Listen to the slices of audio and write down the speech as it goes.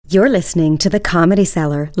You're listening to The Comedy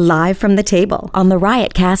Cellar, live from the table on the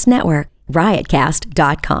Riotcast Network,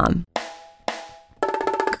 riotcast.com.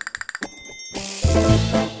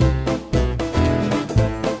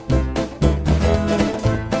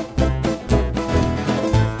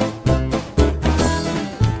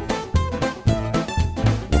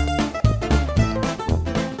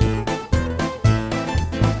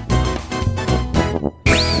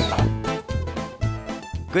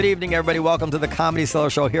 Good evening, everybody. Welcome to the Comedy Cellar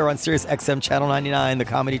Show here on Sirius XM Channel 99, the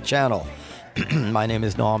Comedy Channel. My name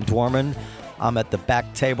is Noam Dwarman. I'm at the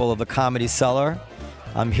back table of the Comedy Cellar.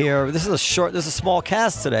 I'm here. This is a small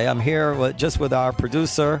cast today. I'm here with our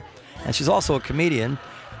producer, and she's also a comedian,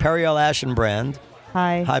 Periel Ashenbrand.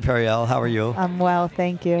 Hi. Hi, Periel. How are you? I'm well,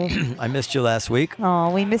 thank you. I missed you last week. Oh,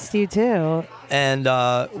 we missed you too. And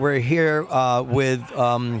we're here with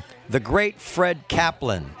the great Fred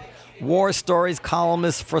Kaplan, war stories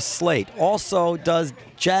columnist for Slate. Also does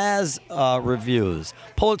jazz reviews.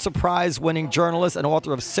 Pulitzer Prize winning journalist and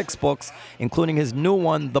author of 6 books, including his new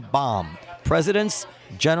one, The Bomb: Presidents,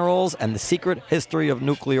 Generals, and the Secret History of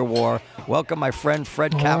Nuclear War. Welcome, my friend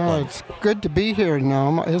Fred Kaplan. It's good to be here,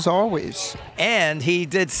 Noam, as always. And he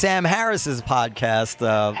did Sam Harris's podcast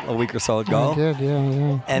a week or so ago. I did,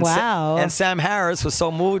 yeah. And wow. And Sam Harris was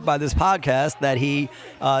so moved by this podcast that he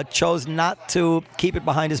chose not to keep it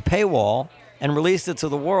behind his paywall and released it to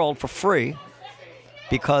the world for free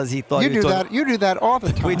because he thought you do that all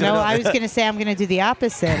the time. No, I was going to say I'm going to do the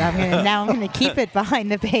opposite. I'm going to keep it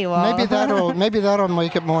behind the paywall. Maybe that'll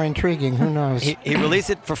make it more intriguing. Who knows? He released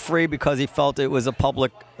it for free because he felt it was a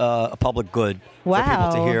public good for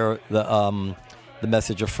people to hear the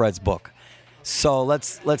message of Fred's book. So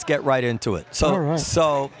let's get right into it. So all right.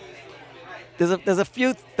 So there's a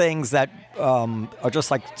few things that are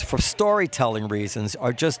just like, for storytelling reasons,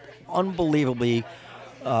 are just unbelievably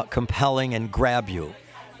compelling and grab you,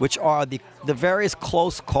 which are the various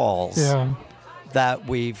close calls that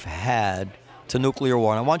we've had to nuclear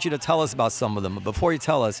war. And I want you to tell us about some of them. But before you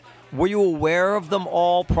tell us, were you aware of them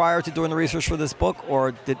all prior to doing the research for this book,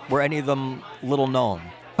 or were any of them little known?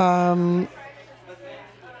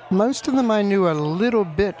 Most of them I knew a little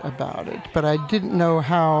bit about it, but I didn't know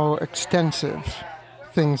how extensive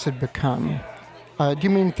things had become. Do you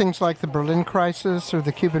mean things like the Berlin crisis or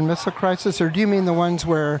the Cuban Missile Crisis, or do you mean the ones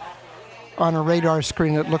where on a radar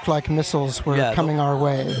screen it looked like missiles were coming our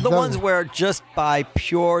way? The ones where just by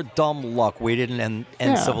pure dumb luck we didn't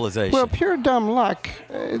end civilization. Well, pure dumb luck.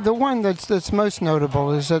 The one that's most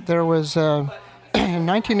notable is that there was, in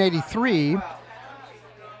 1983,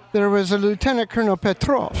 there was a Lieutenant Colonel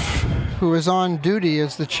Petrov who was on duty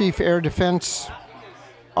as the chief air defense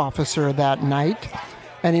officer that night.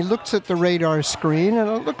 And he looks at the radar screen, and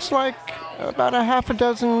it looks like about a half a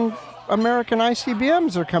dozen American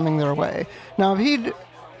ICBMs are coming their way. Now,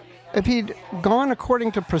 if he'd gone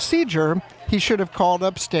according to procedure, he should have called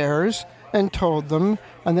upstairs and told them.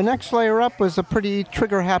 And the next layer up was a pretty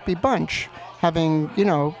trigger-happy bunch, having,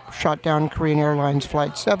 shot down Korean Airlines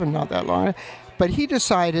Flight 7 not that long. But he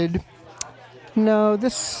decided, no,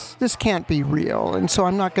 this can't be real, and so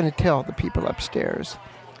I'm not going to tell the people upstairs.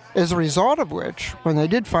 As a result of which, when they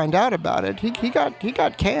did find out about it, he got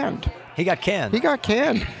canned. He got canned. He got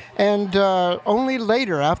canned. And only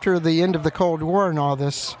later, after the end of the Cold War and all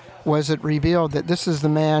this, was it revealed that this is the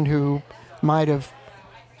man who might have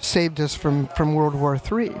saved us from World War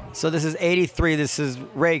III. So this is 83. This is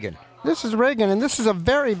Reagan. This is Reagan, and this is a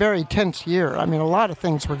very, very tense year. I mean, a lot of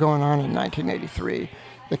things were going on in 1983.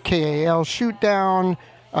 The KAL shoot-down,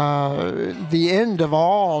 the end of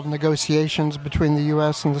all negotiations between the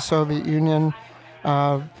U.S. and the Soviet Union.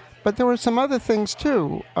 But there were some other things,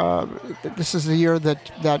 too. This is the year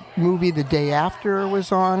that movie The Day After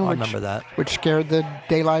was on. I remember that. Which scared the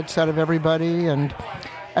daylights out of everybody. And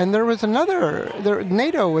there was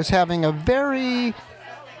NATO was having a very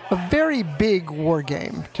big war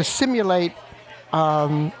game to simulate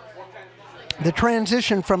the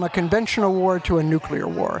transition from a conventional war to a nuclear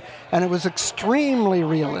war. And it was extremely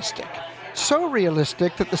realistic. So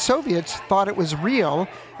realistic that the Soviets thought it was real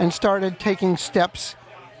and started taking steps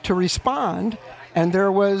to respond. And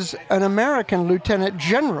there was an American lieutenant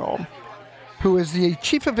general who was the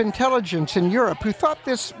chief of intelligence in Europe who thought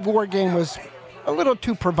this war game was a little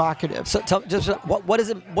too provocative. So what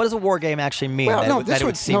does a war game actually mean? Well,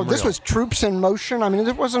 this was troops in motion. I mean,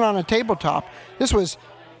 it wasn't on a tabletop. This was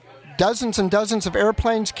dozens and dozens of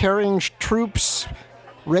airplanes carrying troops,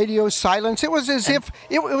 radio silence. It was as if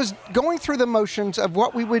it was going through the motions of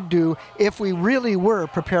what we would do if we really were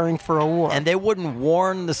preparing for a war. And they wouldn't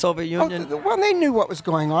warn the Soviet Union? Well, they knew what was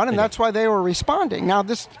going on, and that's why they were responding. Now,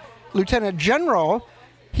 this lieutenant general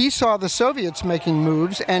he saw the Soviets making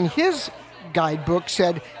moves, and his guidebook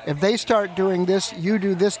said, if they start doing this, you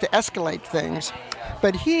do this to escalate things.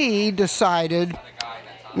 But he decided,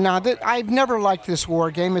 now that I've never liked this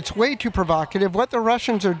war game, it's way too provocative. What the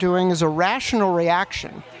Russians are doing is a rational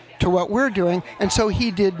reaction to what we're doing, and so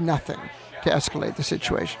he did nothing to escalate the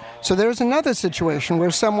situation. So there's another situation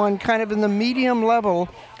where someone kind of in the medium level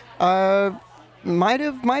might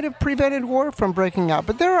have prevented war from breaking out.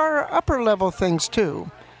 But there are upper level things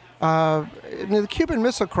too. The Cuban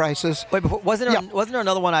Missile Crisis. Wait, wasn't there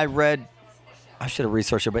another one I read? I should have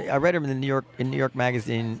researched it, but I read it in the New York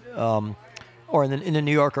Magazine, or in the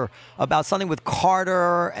New Yorker, about something with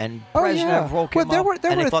Carter and Brezhnev woke him up,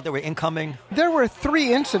 and they thought they were incoming. There were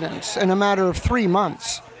 3 incidents in a matter of 3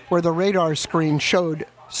 months where the radar screen showed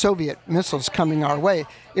Soviet missiles coming our way.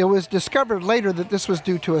 It was discovered later that this was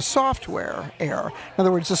due to a software error. In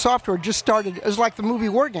other words, the software just started, it was like the movie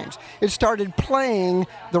War Games. It started playing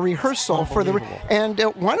the rehearsal for the... And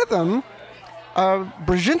one of them,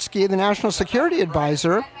 Brzezinski, the National Security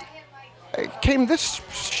Advisor, came this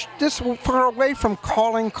far away from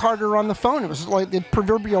calling Carter on the phone. It was like the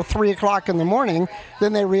proverbial 3 o'clock in the morning.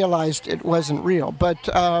 Then they realized it wasn't real. But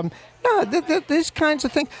no, these kinds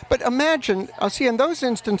of things. But imagine, see, in those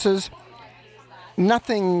instances,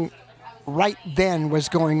 nothing right then was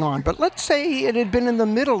going on. But let's say it had been in the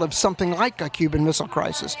middle of something like a Cuban Missile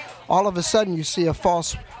Crisis. All of a sudden, you see a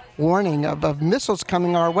false warning of missiles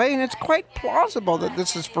coming our way, and it's quite plausible that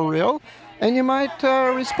this is for real. And you might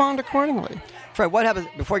respond accordingly. Fred, what happens,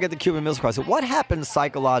 before I get to the Cuban Missile Crisis, what happens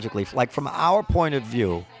psychologically? Like, from our point of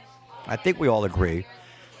view, I think we all agree,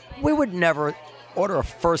 we would never order a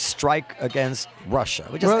first strike against Russia.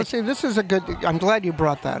 See, this is a good... I'm glad you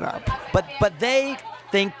brought that up. But they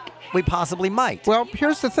think we possibly might. Well,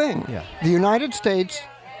 here's the thing. Yeah. The United States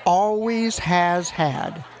always has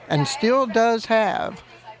had, and still does have,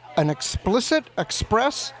 an explicit,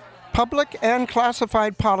 express, public and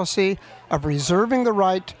classified policy of reserving the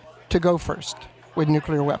right to go first with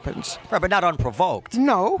nuclear weapons. Right, but not unprovoked.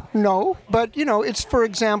 No. But, it's, for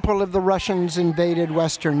example, if the Russians invaded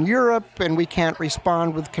Western Europe and we can't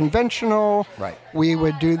respond with conventional, right, we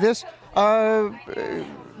would do this. But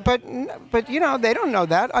they don't know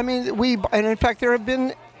that. I mean, and in fact, there have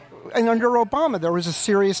been, and under Obama, there was a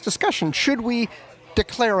serious discussion. Should we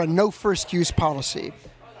declare a no first use policy?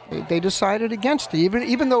 They decided against it,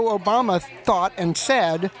 even though Obama thought and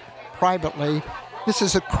said privately, this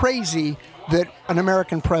is crazy that an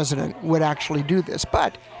American president would actually do this.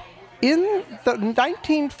 But in the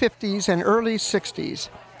 1950s and early 60s,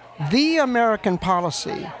 the American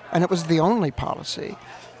policy, and it was the only policy,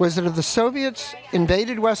 was that if the Soviets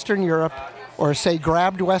invaded Western Europe or, say,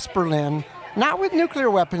 grabbed West Berlin, not with nuclear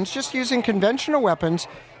weapons, just using conventional weapons,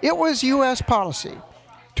 it was U.S. policy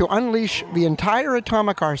to unleash the entire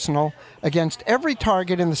atomic arsenal against every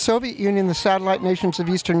target in the Soviet Union, the satellite nations of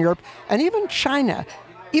Eastern Europe, and even China.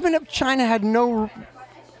 Even if China had no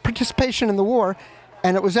participation in the war,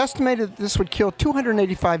 and it was estimated that this would kill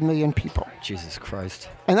 285 million people. Jesus Christ.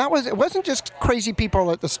 And it wasn't just crazy people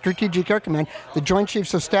at the Strategic Air Command. The Joint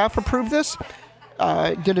Chiefs of Staff approved this.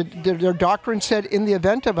 Their doctrine said in the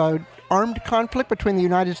event of an armed conflict between the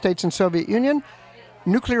United States and Soviet Union,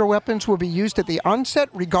 nuclear weapons will be used at the onset,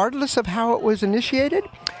 regardless of how it was initiated.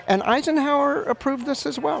 And Eisenhower approved this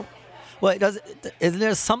as well. Well, isn't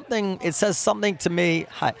there something? It says something to me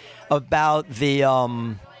about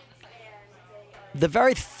the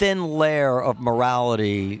very thin layer of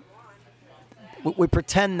morality. We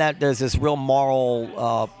pretend that there's this real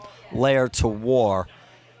moral layer to war,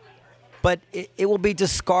 but it will be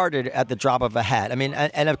discarded at the drop of a hat. I mean,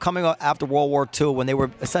 and coming up after World War II, when they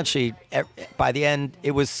were essentially, by the end,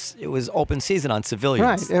 it was open season on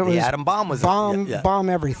civilians. Right. The atom bomb was bomb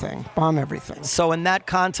everything. So in that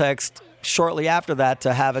context, shortly after that,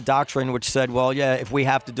 to have a doctrine which said, well, yeah, if we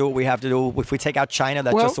have to do it, we have to do it. If we take out China,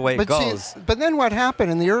 that's just the way it goes. But then what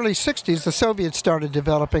happened in the early 60s, the Soviets started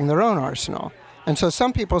developing their own arsenal. And so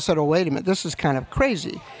some people said, oh, wait a minute, this is kind of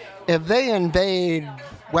crazy. If they invade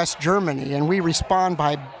West Germany and we respond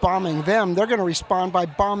by bombing them, they're going to respond by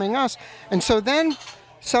bombing us. And so then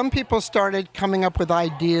some people started coming up with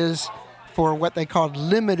ideas for what they called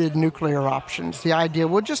limited nuclear options. The idea,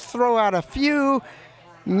 we'll just throw out a few.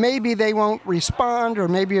 Maybe they won't respond, or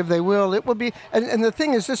maybe if they will, it will be... And the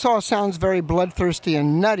thing is, this all sounds very bloodthirsty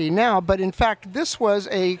and nutty now, but in fact, this was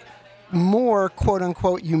a more,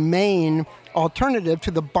 quote-unquote, humane alternative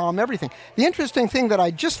to the bomb everything. The interesting thing that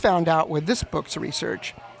I just found out with this book's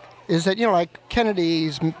research is that, like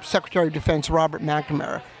Kennedy's Secretary of Defense, Robert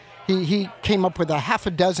McNamara, He came up with a half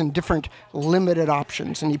a dozen different limited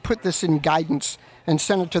options, and he put this in guidance and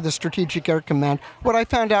sent it to the Strategic Air Command. What I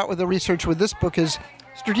found out with the research with this book is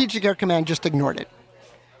Strategic Air Command just ignored it.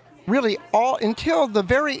 Really, all until the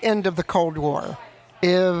very end of the Cold War,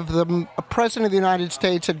 if the President of the United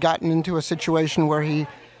States had gotten into a situation where he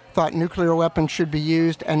thought nuclear weapons should be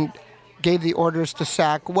used and gave the orders to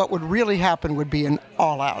SAC, what would really happen would be an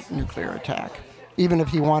all-out nuclear attack, even if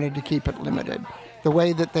he wanted to keep it limited. The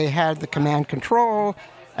way that they had the command control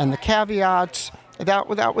and the caveats,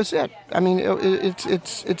 that was it. I mean,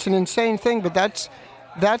 it's an insane thing, but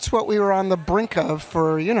that's what we were on the brink of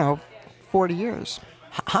for 40 years.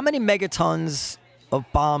 How many megatons of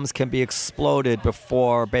bombs can be exploded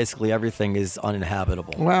before basically everything is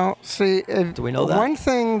uninhabitable? Well, see, do we know that? One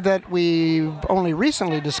thing that we only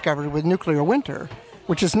recently discovered with nuclear winter,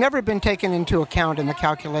 which has never been taken into account in the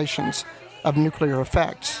calculations of nuclear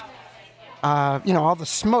effects, all the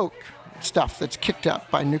smoke stuff that's kicked up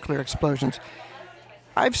by nuclear explosions.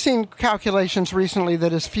 I've seen calculations recently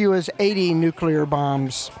that as few as 80 nuclear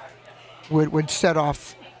bombs would set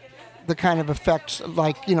off the kind of effects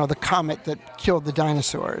like, the comet that killed the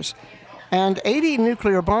dinosaurs. And 80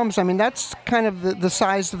 nuclear bombs, I mean, that's kind of the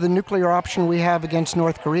size of the nuclear option we have against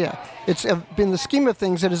North Korea. It's in the scheme of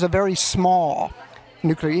things, it is a very small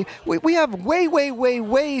nuclear. We have way, way, way,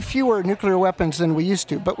 way fewer nuclear weapons than we used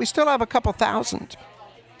to, but we still have a couple thousand.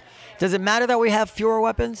 Does it matter that we have fewer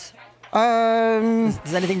weapons?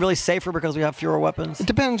 Is anything really safer because we have fewer weapons? It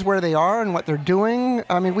depends where they are and what they're doing.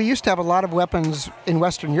 I mean, we used to have a lot of weapons in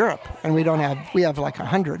Western Europe, and we have like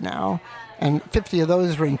 100 now, and 50 of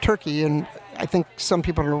those are in Turkey, and I think some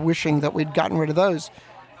people are wishing that we'd gotten rid of those.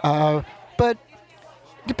 But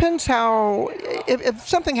depends how, if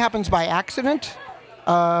something happens by accident,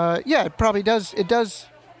 it probably does. It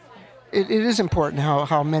is important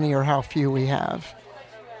how many or how few we have.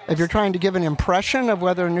 If you're trying to give an impression of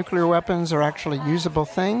whether nuclear weapons are actually usable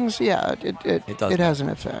things, it has an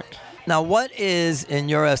effect. Now, what is, in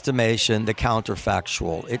your estimation, the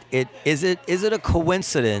counterfactual? Is it a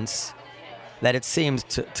coincidence that it seems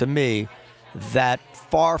to me that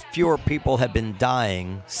far fewer people have been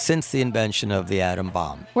dying since the invention of the atom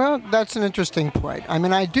bomb? Well, that's an interesting point. I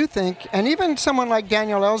mean, I do think, and even someone like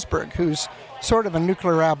Daniel Ellsberg, who's sort of a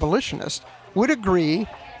nuclear abolitionist, would agree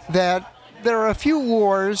that there are a few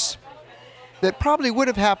wars that probably would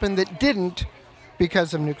have happened that didn't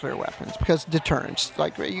because of nuclear weapons, because deterrence.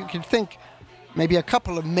 Like you could think maybe a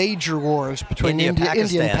couple of major wars between India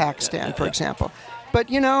and Pakistan, for example. But,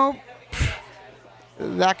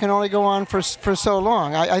 that can only go on for so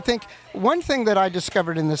long. I think one thing that I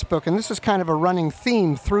discovered in this book, and this is kind of a running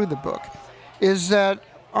theme through the book, is that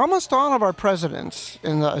almost all of our presidents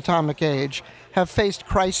in the atomic age have faced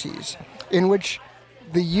crises in which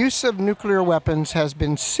the use of nuclear weapons has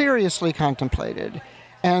been seriously contemplated.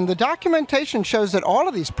 And the documentation shows that all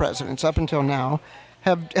of these presidents up until now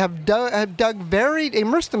have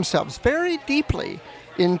immersed themselves very deeply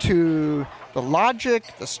into the logic,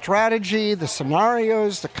 the strategy, the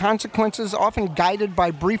scenarios, the consequences, often guided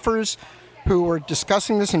by briefers who were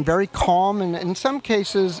discussing this in very calm and, in some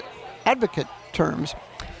cases, advocate terms.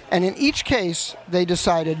 And in each case, they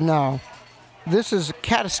decided, no, this is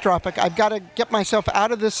catastrophic. I've got to get myself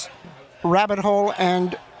out of this rabbit hole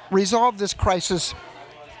and resolve this crisis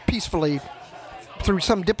peacefully through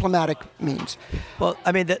some diplomatic means. Well,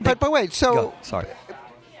 I mean... But wait, so... Go. Sorry.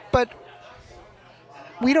 But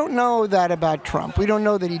we don't know that about Trump. We don't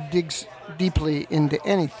know that he digs deeply into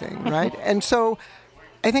anything, right? And so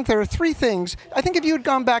I think there are three things. I think if you had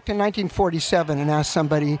gone back to 1947 and asked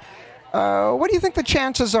somebody, what do you think the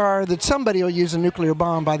chances are that somebody will use a nuclear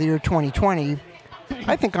bomb by the year 2020?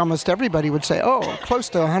 I think almost everybody would say, close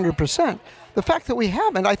to 100%. The fact that we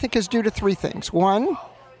haven't, I think, is due to three things. One,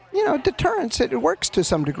 deterrence. It works to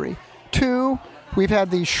some degree. Two, we've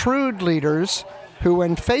had these shrewd leaders who,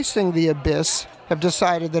 when facing the abyss, have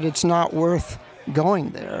decided that it's not worth going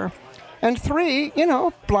there. And three,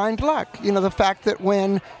 blind luck. The fact that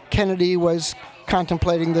when Kennedy was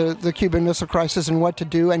contemplating the Cuban Missile Crisis and what to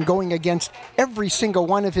do and going against every single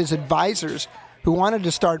one of his advisors who wanted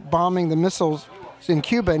to start bombing the missiles in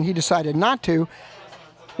Cuba, and he decided not to.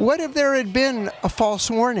 What if there had been a false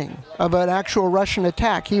warning of an actual Russian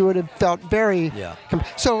attack? He would have felt very... Yeah.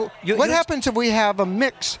 What happens if we have a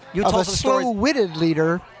mix of a slow-witted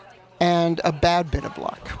leader and a bad bit of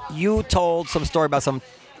luck? You told some story about some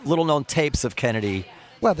little-known tapes of Kennedy.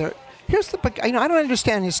 Well, here's the... I don't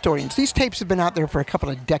understand historians. These tapes have been out there for a couple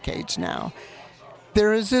of decades now.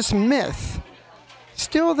 There is this myth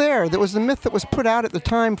still there. That was the myth that was put out at the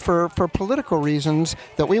time for political reasons,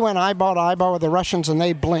 that we went eyeball to eyeball with the Russians and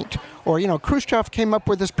they blinked. Or, Khrushchev came up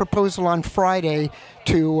with this proposal on Friday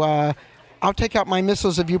to, I'll take out my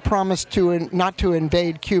missiles if you promise not to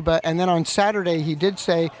invade Cuba. And then on Saturday he did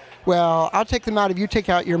say, well, I'll take them out if you take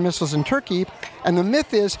out your missiles in Turkey. And the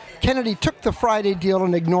myth is Kennedy took the Friday deal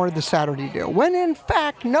and ignored the Saturday deal. When in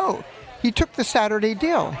fact, no, he took the Saturday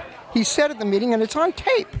deal. He said at the meeting, and it's on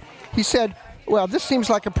tape, he said, well, this seems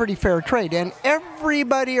like a pretty fair trade. And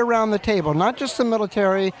everybody around the table, not just the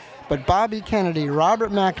military, but Bobby Kennedy,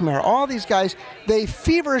 Robert McNamara, all these guys, they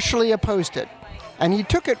feverishly opposed it. And he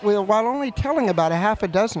took it while only telling about a half a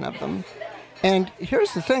dozen of them. And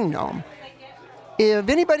here's the thing, Noam. If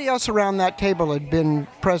anybody else around that table had been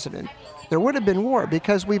president, there would have been war,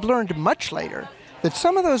 because we've learned much later that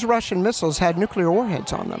some of those Russian missiles had nuclear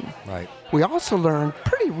warheads on them. Right. We also learned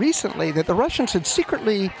pretty recently that the Russians had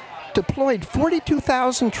secretly deployed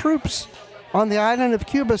 42,000 troops on the island of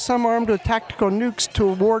Cuba, some armed with tactical nukes,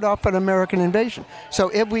 to ward off an American invasion. So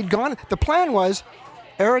if we'd gone, the plan was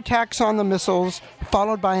air attacks on the missiles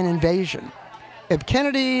followed by an invasion. If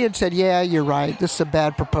Kennedy had said, yeah, you're right, this is a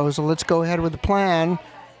bad proposal, let's go ahead with the plan,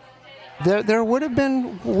 there would have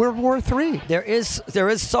been World War III. There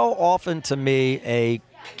is so often to me a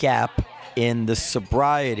gap in the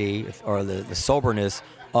sobriety or the soberness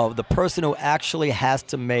of the person who actually has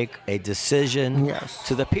to make a decision. Yes.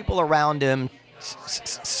 To the people around him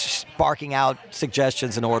sparking out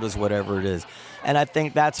suggestions and orders, whatever it is. And I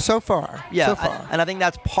think that's... So far. And I think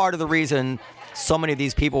that's part of the reason so many of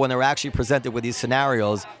these people, when they were actually presented with these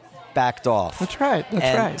scenarios, backed off. That's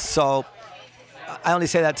right. So I only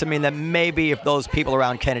say that to mean that maybe if those people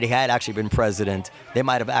around Kennedy had actually been president, they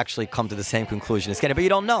might have actually come to the same conclusion as Kennedy. But you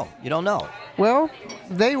don't know. Well,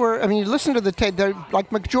 they were, you listen to the tape, they're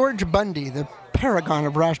like McGeorge Bundy, the paragon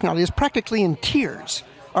of rationality, is practically in tears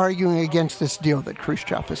arguing against this deal that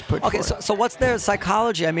Khrushchev has put forward. Okay, so what's their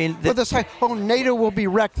psychology? NATO will be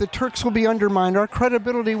wrecked, the Turks will be undermined, our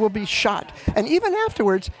credibility will be shot. And even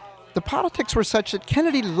afterwards, the politics were such that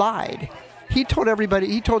Kennedy lied. He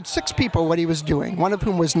told 6 people what he was doing, one of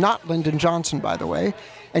whom was not Lyndon Johnson, by the way.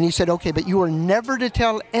 And he said, okay, but you are never to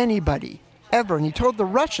tell anybody, ever. And he told the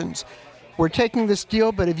Russians, we're taking this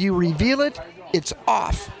deal, but if you reveal it, it's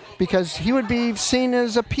off. Because he would be seen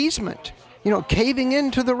as appeasement, caving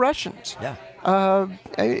in to the Russians. Yeah.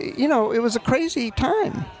 It was a crazy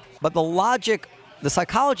time. But the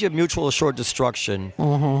psychology of mutual assured destruction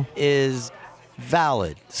is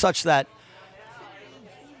valid, such that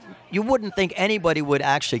you wouldn't think anybody would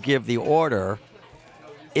actually give the order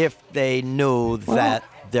if they knew that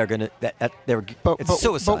they're going to it's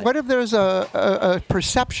suicide. But what if there's a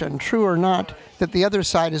perception, true or not, that the other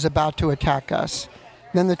side is about to attack us?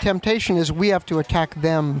 Then the temptation is we have to attack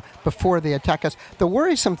them before they attack us. The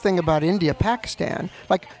worrisome thing about India-Pakistan,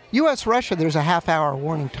 like U.S.-Russia, there's a half-hour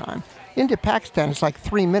warning time. India-Pakistan is like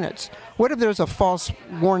 3 minutes. What if there's a false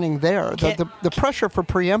warning there? The pressure for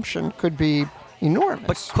preemption could be enormous.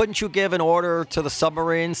 But couldn't you give an order to the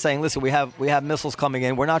submarine saying, listen, we have missiles coming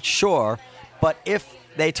in. We're not sure, but if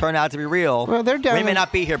they turn out to be real, we may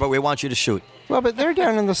not be here, but we want you to shoot. Well, but they're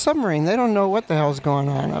down in the submarine. They don't know what the hell's going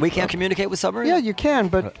on. We can't communicate with submarines? Yeah, you can,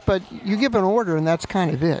 but you give an order, and that's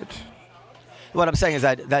kind of it. What I'm saying is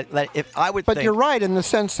that if I would But you're right in the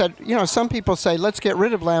sense that, some people say, let's get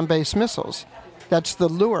rid of land-based missiles. That's the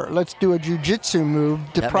lure. Let's do a jiu-jitsu move,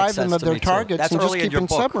 deprive them of their targets, and just keep in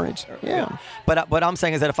submarines. Yeah. But what I'm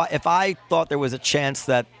saying is that if I thought there was a chance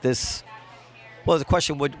that this... Well, the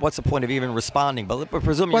question what's the point of even responding? But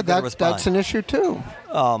presuming you're going to respond. That's an issue, too.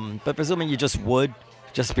 But presuming you just would,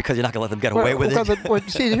 just because you're not going to let them get away with it.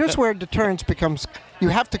 See, here's where deterrence becomes... You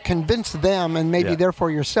have to convince them, and maybe therefore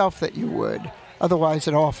yourself, that you would. Otherwise,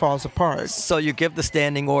 it all falls apart. So you give the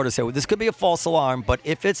standing order, say, well, this could be a false alarm, but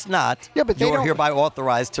if it's not, but you're hereby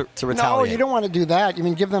authorized to retaliate. No, you don't want to do that. You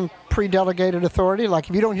mean give them pre-delegated authority? Like,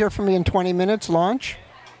 if you don't hear from me in 20 minutes, launch?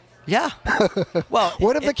 Yeah. Well,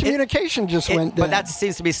 what if the communication just went down? But that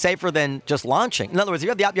seems to be safer than just launching. In other words, you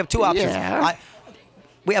have 2 options. Yeah.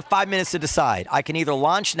 We have 5 minutes to decide. I can either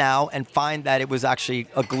launch now and find that it was actually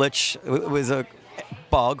a glitch, it was a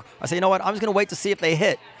bug. I say, you know what? I'm just going to wait to see if they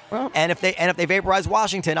hit. Well, and if they vaporize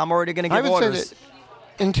Washington, I'm already going to give orders. I would say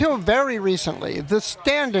that until very recently, the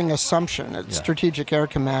standing assumption at Strategic Air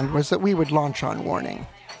Command was that we would launch on warning.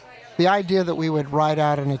 The idea that we would ride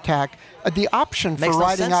out an attack, the option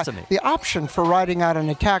for riding out an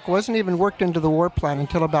attack wasn't even worked into the war plan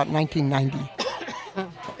until about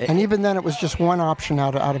 1990. And even then, it was just one option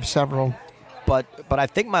out of several. but I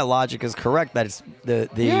think my logic is correct that it's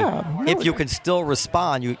if you can still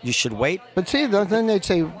respond, you should wait. But see, then they'd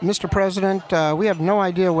say, Mr. President, we have no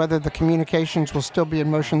idea whether the communications will still be in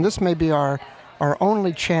motion. This may be our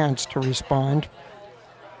only chance to respond.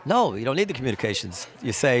 No, you don't need the communications.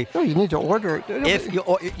 You say, no, you need to order it. If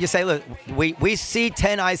you say, look, we see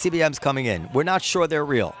 10 ICBMs coming in. We're not sure they're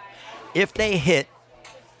real. If they hit,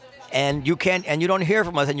 and you don't hear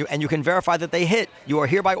from us, and you can verify that they hit, you are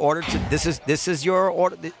hereby ordered to. This is your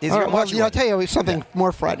order. I'll tell you something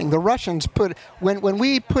more frightening. The Russians when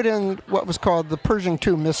we put in what was called the Pershing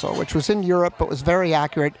II missile, which was in Europe but was very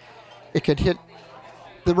accurate. It could hit.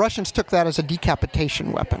 The Russians took that as a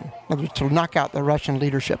decapitation weapon, in other words, to knock out the Russian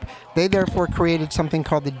leadership. They therefore created something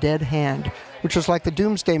called the dead hand, which was like the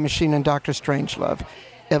doomsday machine in Dr. Strangelove.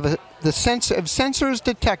 If sensors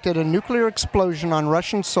detected a nuclear explosion on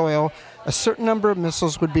Russian soil, a certain number of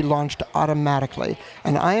missiles would be launched automatically.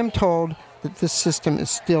 And I am told that this system is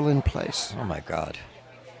still in place. Oh, my God.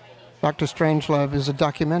 Dr. Strangelove is a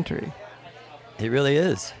documentary. It really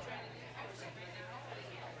is.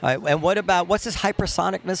 All right, and what's this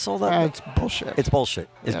hypersonic missile? It's bullshit. It's bullshit.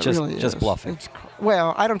 It's just bluffing.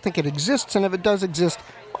 Well, I don't think it exists, and if it does exist,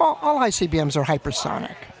 all ICBMs are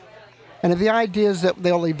hypersonic. And if the idea is that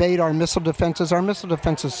they'll evade our missile defenses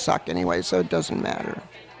suck anyway, so it doesn't matter.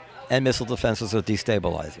 And missile defenses are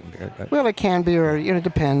destabilizing. Well, it can be, or it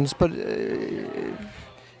depends, but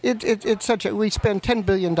it's such a. We spend $10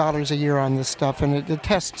 billion a year on this stuff, and the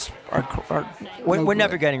tests are we're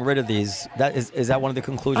never getting rid of these. Is that one of the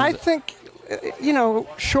conclusions? I think,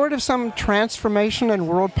 short of some transformation in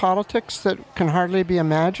world politics that can hardly be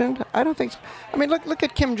imagined, I don't think so. I mean, look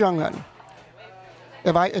at Kim Jong-un.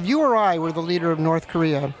 If you or I were the leader of North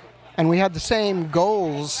Korea, and we had the same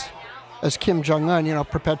goals as Kim Jong-un,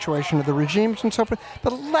 perpetuation of the regimes and so forth, the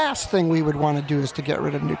last thing we would want to do is to get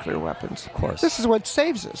rid of nuclear weapons. Of course. This is what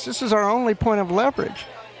saves us. This is our only point of leverage.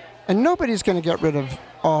 And nobody's going to get rid of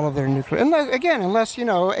all of their nuclear. Unless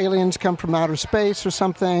aliens come from outer space or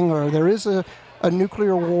something, or there is a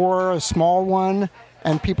nuclear war, a small one,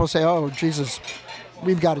 and people say, oh, Jesus,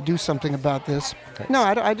 we've got to do something about this. Okay. No,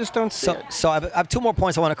 I just don't see it. So I have two more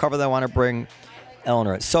points I want to cover that I want to bring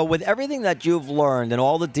Eleanor. So with everything that you've learned and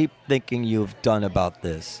all the deep thinking you've done about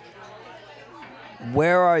this,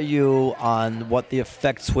 where are you on what the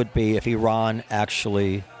effects would be if Iran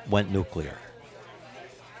actually went nuclear?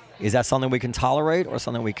 Is that something we can tolerate or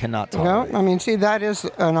something we cannot tolerate? Well, that is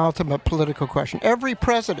an ultimate political question. Every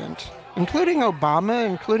president, including Obama,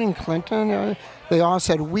 including Clinton, they all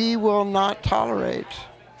said, we will not tolerate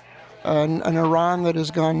an Iran that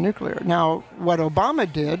has gone nuclear. Now, what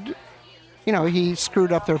Obama did, he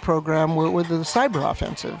screwed up their program with the cyber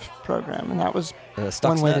offensive program, and that was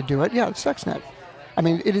one way to do it. Yeah, Stuxnet.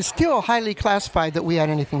 It is still highly classified that we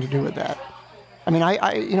had anything to do with that.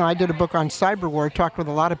 I did a book on cyber war, talked with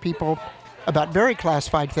a lot of people about very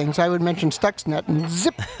classified things. I would mention Stuxnet and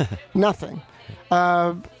zip, nothing.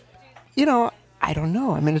 I don't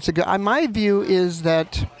know. It's a good. My view is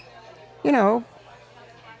that,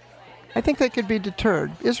 I think they could be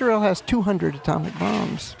deterred. Israel has 200 atomic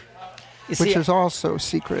bombs, which is also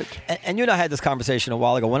secret. And I had this conversation a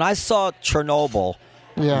while ago. When I saw Chernobyl,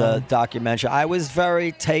 the documentary, I was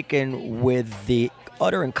very taken with the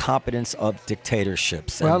utter incompetence of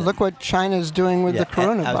dictatorships. Well, look what China's doing with the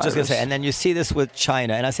coronavirus. I was just going to say, and then you see this with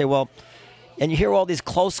China, and I say, well, and you hear all these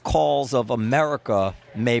close calls of America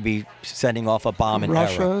maybe sending off a bomb in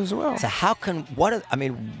Russia as well. So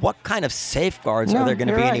what kind of safeguards are there going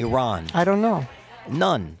to be in Iran? I don't know.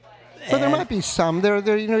 None. Well, there might be some.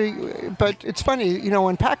 But it's funny,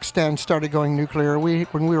 when Pakistan started going nuclear,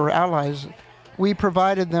 when we were allies, we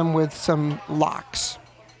provided them with some locks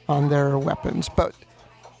on their weapons, but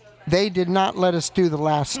they did not let us do the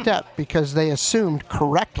last step because they assumed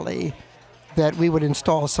correctly that we would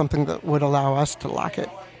install something that would allow us to lock it,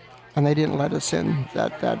 and they didn't let us in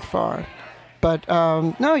that far. But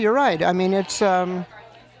no, you're right. It's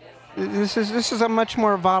this is a much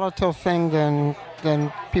more volatile thing than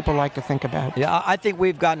people like to think about. Yeah, I think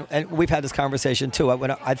we've had this conversation too.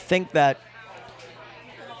 I think that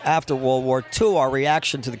after World War II, our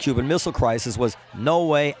reaction to the Cuban Missile Crisis was, no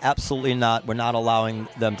way, absolutely not. We're not allowing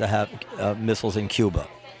them to have missiles in Cuba.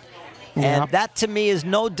 Yeah. And that, to me, is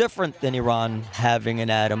no different than Iran having an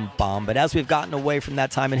atom bomb. But as we've gotten away from that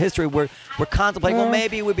time in history, we're contemplating, well,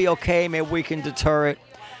 maybe it would be okay, maybe we can deter it.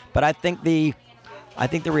 But I think the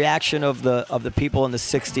reaction of the people in the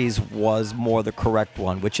 60s was more the correct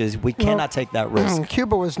one, which is we cannot take that risk.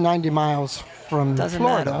 Cuba was 90 miles from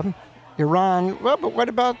Florida. Matter. Iran, but what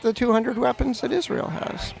about the 200 weapons that Israel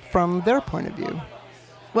has from their point of view?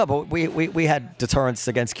 Well, but we had deterrence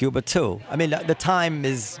against Cuba, too. I mean, the time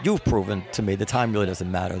is, you've proven to me, the time really doesn't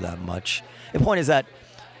matter that much. The point is that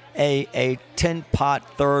a tin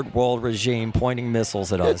pot third world regime pointing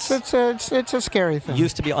missiles at us It's a scary thing.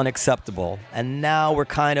 used to be unacceptable, and now we're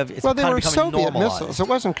kind of, it's Well, they kind were of becoming Soviet normalized. missiles. It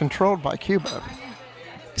wasn't controlled by Cuba.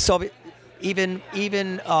 Soviet, even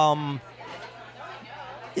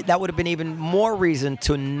that would have been even more reason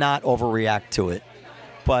to not overreact to it.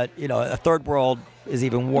 But, a third world is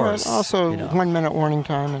even worse. Well, also, 1 minute warning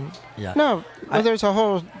time. And Yeah. No, there's a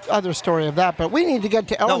whole other story of that. But we need to get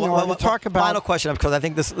to Eleanor to talk about. Final question, because I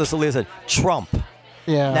think this will lead us to Trump.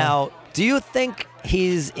 Yeah. Now, do you think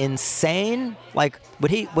he's insane? Like,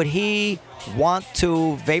 would he want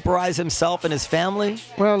to vaporize himself and his family?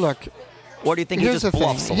 Well, look. Or do you think Here's he just the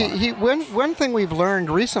bluffs a thing. lot? One thing we've learned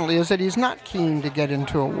recently is that he's not keen to get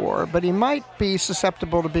into a war, but he might be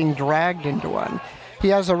susceptible to being dragged into one. He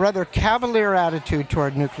has a rather cavalier attitude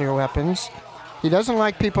toward nuclear weapons. He doesn't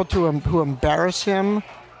like people who embarrass him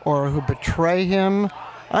or who betray him.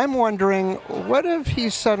 I'm wondering, what if he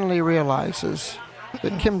suddenly realizes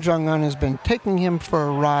that Kim Jong-un has been taking him for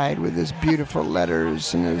a ride with his beautiful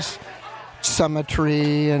letters and his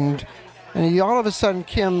symmetry, and he, all of a sudden,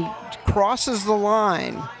 Kim crosses the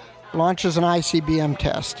line, launches an ICBM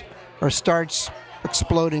test, or starts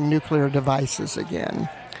exploding nuclear devices again.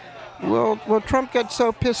 Will Trump get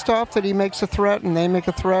so pissed off that he makes a threat and they make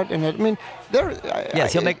a threat? And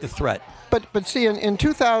Yes, he'll make the threat. But see, in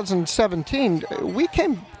 2017, we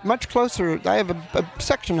came much closer. I have a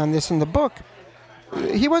section on this in the book.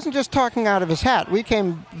 He wasn't just talking out of his hat. We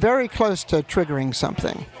came very close to triggering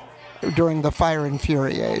something during the Fire and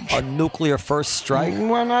Fury age. A nuclear first strike?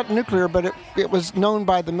 Well, not nuclear, but it was known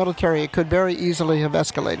by the military it could very easily have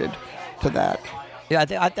escalated to that.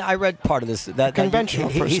 Yeah, I read part of this. Conventional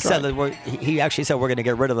he first said strike. that he actually said we're going to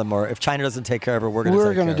get rid of them, or if China doesn't take care of it, we're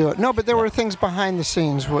going to do it. No, but there were things behind the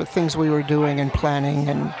scenes, things we were doing and planning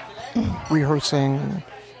and rehearsing.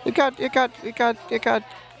 It got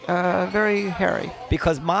very hairy.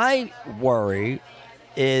 Because my worry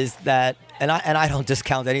is that, and I don't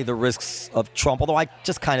discount any of the risks of Trump, although I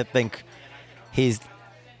just kind of think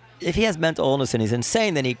if he has mental illness and he's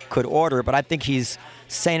insane, then he could order it. But I think he's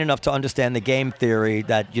sane enough to understand the game theory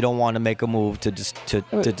that you don't want to make a move to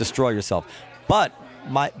destroy yourself. But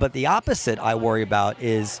the opposite I worry about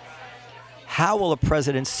is, how will a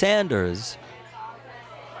President Sanders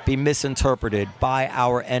be misinterpreted by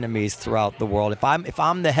our enemies throughout the world? If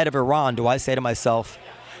I'm the head of Iran, do I say to myself,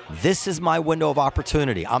 this is my window of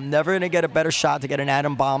opportunity. I'm never going to get a better shot to get an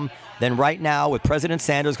atom bomb than right now with President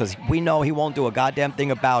Sanders, because we know he won't do a goddamn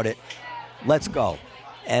thing about it. Let's go.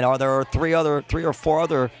 And are there three or four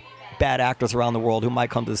other bad actors around the world who might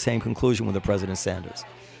come to the same conclusion with the President Sanders?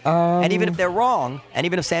 And even if they're wrong, and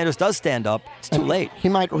even if Sanders does stand up, it's too late. He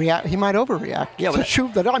might react. He might overreact. Yeah, to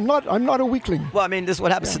prove that I'm not a weakling. Well, I mean, this is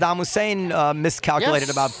what happened. Saddam Hussein miscalculated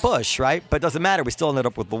about Bush, right? But it doesn't matter. We still ended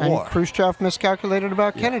up with the war. And Khrushchev miscalculated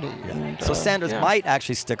about Kennedy. Yeah. And, So Sanders might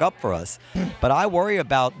actually stick up for us. But I worry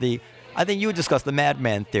about I think you discussed the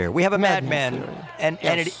madman theory. We have a madman,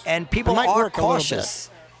 and people are cautious.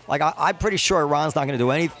 Like, I'm pretty sure Iran's not going to do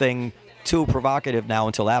anything too provocative now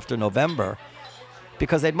until after November,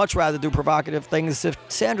 because they'd much rather do provocative things if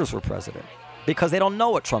Sanders were president, because they don't know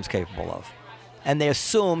what Trump's capable of. And they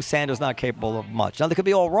assume Sanders not capable of much. Now, they could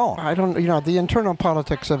be all wrong. I don't, the internal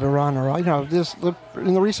politics of Iran are,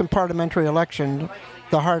 in the recent parliamentary election,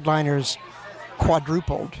 the hardliners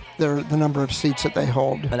quadrupled the number of seats that they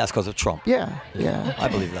hold. And that's because of Trump. Yeah. I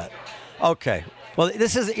believe that. Okay. Well,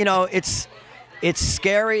 this is, it's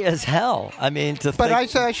scary as hell. I mean, But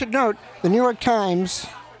I should note, the New York Times,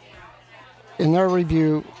 in their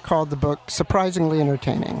review, called the book surprisingly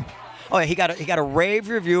entertaining. Oh, yeah, he got a rave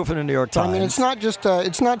review from the New York Times. I mean, it's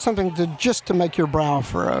not something to make your brow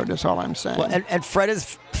furrowed. Is all I'm saying. Well, and Fred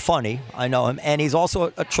is funny. I know him, and he's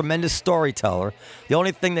also a tremendous storyteller. The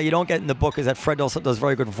only thing that you don't get in the book is that Fred also does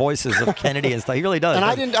very good voices of Kennedy and stuff. He really does. And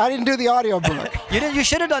I didn't do the audio book. You didn't. You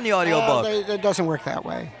should have done the audio book. It doesn't work that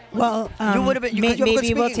way. Well, you would have been.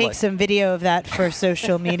 Maybe we'll take some video of that for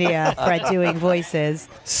social media. Fred doing voices.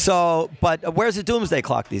 So, but where's the doomsday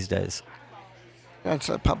clock these days? That's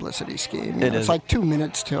a publicity scheme. It is. It's like 2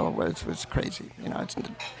 minutes till it's crazy. It's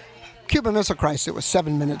Cuban Missile Crisis. It was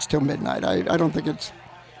 7 minutes till midnight. I don't think it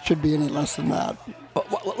should be any less than that.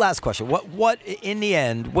 Last question. What in the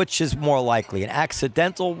end, which is more likely, an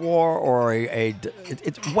accidental war or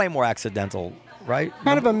it's way more accidental, right?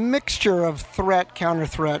 Kind of a mixture of threat,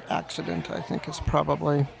 counter-threat, accident, I think is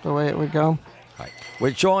probably the way it would go. Right.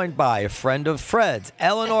 We're joined by a friend of Fred's,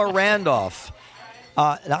 Eleanor Randolph,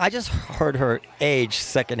 Now I just heard her age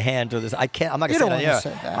secondhand to this. I can't. I'm not You gonna don't say that. want to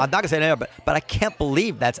say that. I'm not gonna say that, but I can't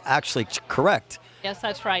believe that's actually correct. Yes,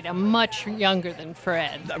 that's right. I'm much younger than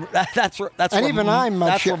Fred. That's And even I'm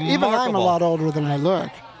that's even I'm a remarkable. lot older than I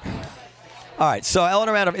look. All right, so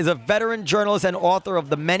Eleanor Randolph is a veteran journalist and author of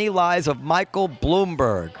The Many Lies of Michael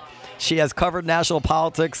Bloomberg. She has covered national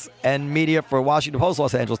politics and media for Washington Post,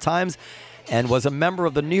 Los Angeles Times, and was a member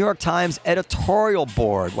of the New York Times editorial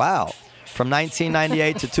board. Wow. From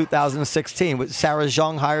 1998 to 2016. Was Sarah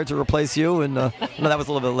Zhang hired to replace you? And no, that was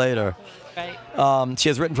a little bit later. Right. She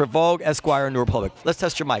has written for Vogue, Esquire, and New Republic. Let's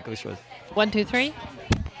test your mic. 1, 2, 3. Is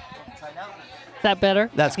that better?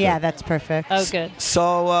 That's good. Yeah, that's perfect. Oh, good.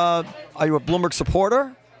 So, are you a Bloomberg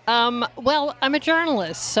supporter? Well, I'm a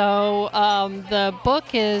journalist, so the book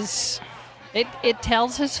is, it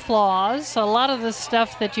tells his flaws. A lot of the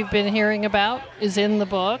stuff that you've been hearing about is in the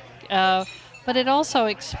book, but it also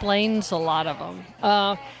explains a lot of them.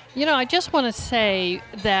 I just want to say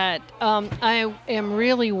that I am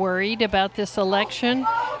really worried about this election,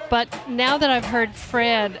 but now that I've heard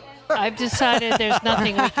Fred, I've decided there's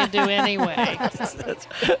nothing we can do anyway.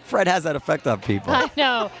 Fred has that effect on people. I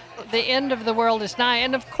know. The end of the world is nigh.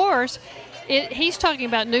 And, of course, he's talking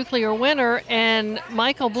about nuclear winter, and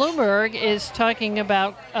Michael Bloomberg is talking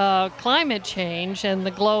about climate change and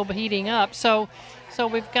the globe heating up. So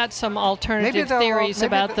we've got some alternative theories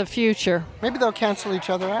about the future. Maybe they'll cancel each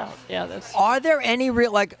other out. Yeah, that's. Are there any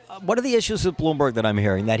real, what are the issues with Bloomberg that I'm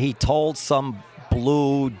hearing? That he told some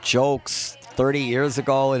blue jokes 30 years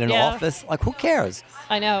ago in an office? Like, who cares?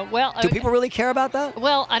 I know. Well, Do people really care about that?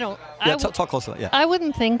 Well, I don't. Yeah, talk closer. Yeah. I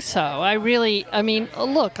wouldn't think so. I mean,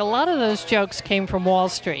 look, a lot of those jokes came from Wall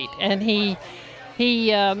Street, and he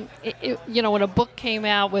when a book came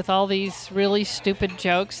out with all these really stupid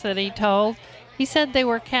jokes that he told, he said they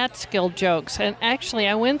were Catskill jokes. And actually,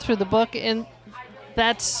 I went through the book, and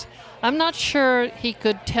I'm not sure he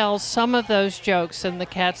could tell some of those jokes in the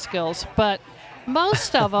Catskills, but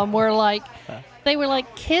most of them were like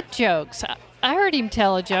kid jokes. I heard him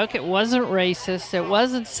tell a joke. It wasn't racist. It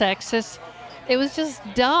wasn't sexist. It was just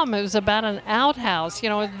dumb. It was about an outhouse.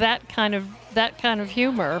 That kind of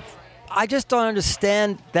humor. I just don't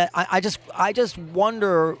understand that. I just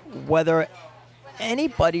wonder whether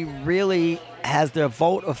anybody really has their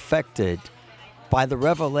vote affected by the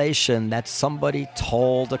revelation that somebody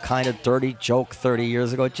told a kind of dirty joke 30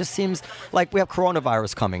 years ago. It just seems like we have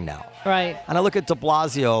coronavirus coming now. Right. And I look at de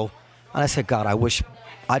Blasio, and I say, God, I wish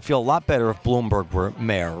I'd feel a lot better if Bloomberg were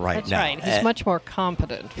mayor right now. That's right. He's much more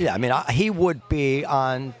competent. Yeah, I mean, he would be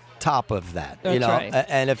on top of that. That's right.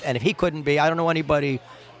 And if he couldn't be, I don't know anybody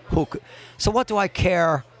who could. So what do I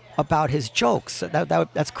care about his jokes?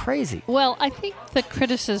 That's crazy. Well, I think the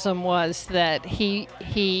criticism was that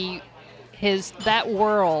that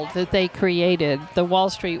world that they created, the Wall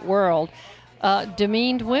Street world,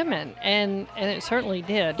 demeaned women, and it certainly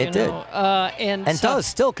did. It did. And does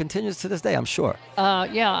still continues to this day, I'm sure.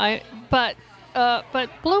 But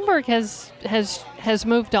Bloomberg has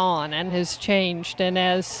moved on and has changed, and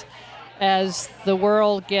as the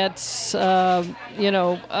world gets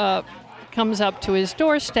comes up to his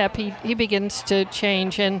doorstep, he begins to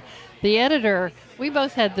change. And the editor, we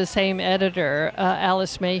both had the same editor,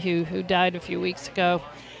 Alice Mayhew, who died a few weeks ago.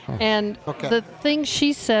 And the thing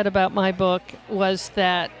she said about my book was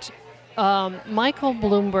that Michael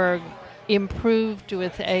Bloomberg improved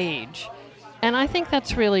with age. And I think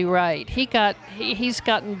that's really right. He's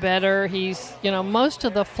gotten better. Most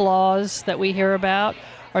of the flaws that we hear about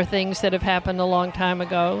are things that have happened a long time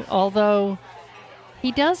ago, although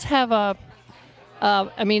he does have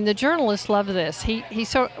the journalists love this.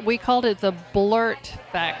 We called it the blurt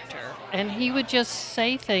factor, and he would just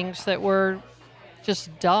say things that were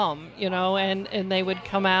just dumb, and they would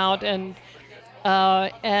come out and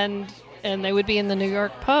they would be in the New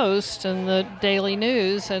York Post and the Daily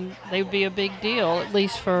News, and they would be a big deal, at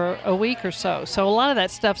least for a week or so. So a lot of that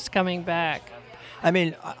stuff's coming back. I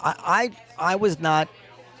mean, I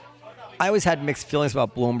always had mixed feelings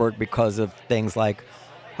about Bloomberg because of things like,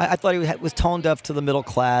 I thought he was tone deaf to the middle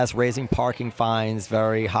class, raising parking fines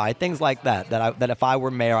very high, things like that. That if I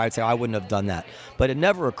were mayor, I'd say I wouldn't have done that. But it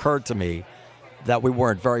never occurred to me that we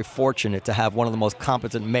weren't very fortunate to have one of the most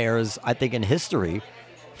competent mayors, I think, in history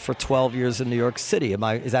for 12 years in New York City.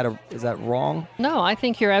 Is that wrong? No, I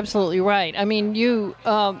think you're absolutely right. I mean,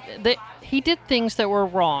 he did things that were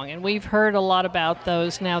wrong, and we've heard a lot about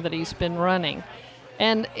those now that he's been running.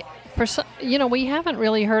 And we haven't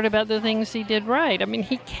really heard about the things he did right. I mean,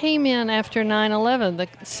 he came in after 9/11. The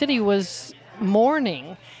city was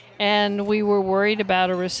mourning, and we were worried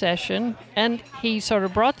about a recession. And he sort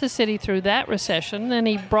of brought the city through that recession. Then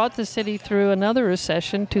he brought the city through another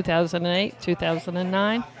recession, 2008,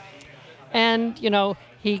 2009. And,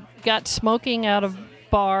 he got smoking out of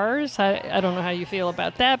bars. I don't know how you feel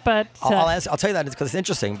about that, but... I'll tell you that because it's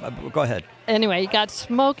interesting. Go ahead. Anyway, he got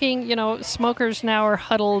smoking. Smokers now are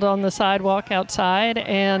huddled on the sidewalk outside,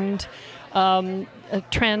 and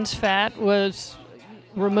trans fat was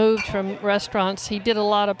removed from restaurants. He did a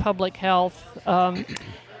lot of public health.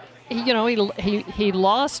 He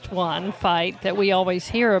lost one fight that we always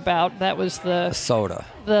hear about. That was the soda,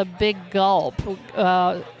 the big gulp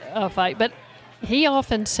fight. But he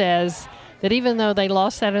often says that even though they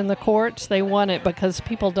lost that in the courts, they won it because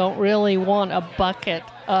people don't really want a bucket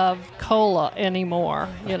of cola anymore.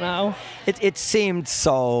 It seemed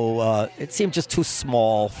so. It seemed just too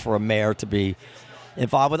small for a mayor to be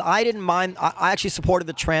involved with. I didn't mind. I actually supported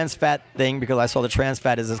the trans fat thing because I saw the trans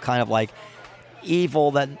fat as this kind of like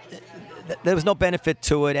evil that there was no benefit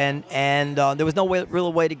to it, and there was no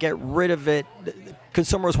real way to get rid of it.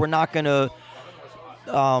 Consumers were not going to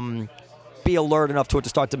be alert enough to it to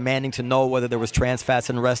start demanding to know whether there was trans fats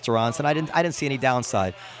in restaurants, and I didn't see any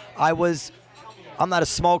downside. I'm not a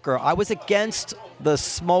smoker. I was against the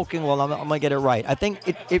smoking. Well, I'm going to get it right. I think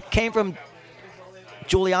it came from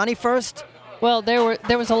Giuliani first. Well,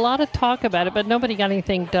 there was a lot of talk about it, but nobody got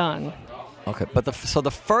anything done. Okay, but so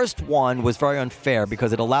the first one was very unfair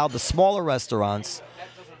because it allowed the smaller restaurants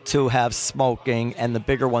to have smoking and the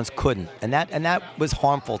bigger ones couldn't, and that was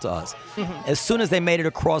harmful to us. Mm-hmm. As soon as they made it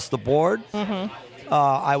across the board,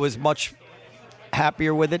 I was much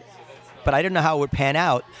happier with it, but I didn't know how it would pan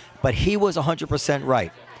out. But he was 100%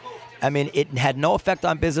 right. I mean, it had no effect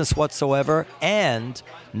on business whatsoever, and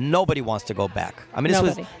nobody wants to go back. I mean,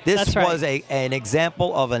 this was an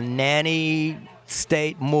example of a nanny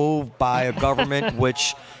state move by a government,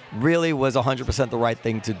 which really was 100% the right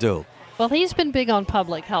thing to do. Well, he's been big on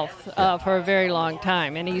public health for a very long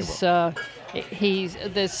time, and he's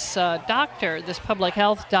this doctor, this public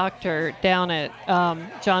health doctor down at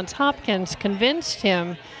Johns Hopkins, convinced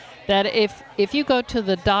him that if you go to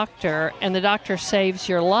the doctor and the doctor saves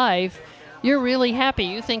your life, you're really happy.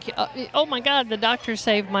 You think, oh my God, the doctor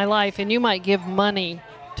saved my life, and you might give money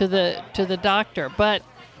to the doctor. But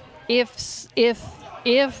if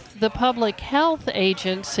the public health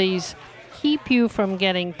agencies keep you from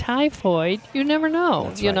getting typhoid, you never know.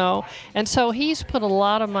 That's right. And so he's put a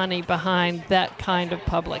lot of money behind that kind of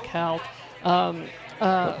public health.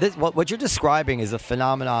 What you're describing is a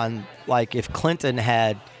phenomenon like if Clinton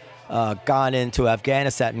had gone into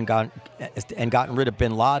Afghanistan and gotten rid of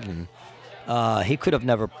bin Laden, he could have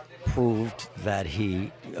never proved that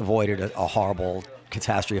he avoided a horrible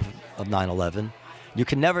catastrophe of 9/11. You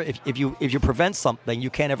can never, if you prevent something, you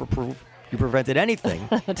can't ever prove you prevented anything,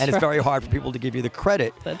 and it's very hard for people to give you the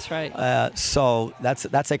credit. That's right. So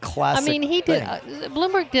that's a classic. I mean, he did.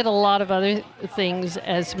 Bloomberg did a lot of other things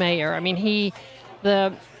as mayor. I mean,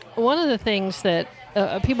 one of the things that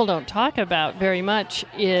people don't talk about very much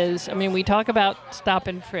is, I mean, we talk about stop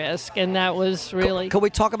and frisk, and that was really... Can we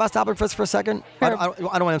talk about stop and frisk for a second? Sure. I don't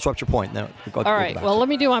want to interrupt your point. No, all right. Well, let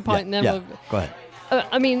me do my point, and then we'll... Go ahead.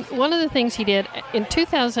 I mean, one of the things he did in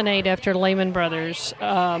 2008 after Lehman Brothers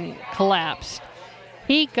collapsed,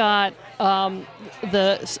 he got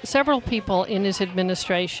several people in his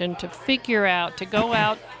administration to go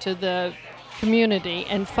out to the community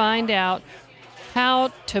and find out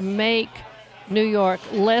how to make New York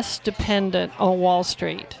less dependent on Wall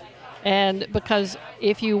Street. And because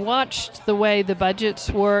if you watched the way the budgets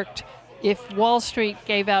worked, if Wall Street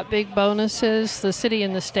gave out big bonuses, the city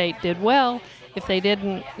and the state did well. If they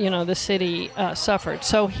didn't, the city suffered.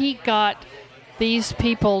 So he got these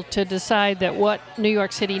people to decide that what New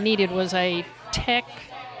York City needed was a tech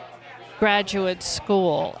graduate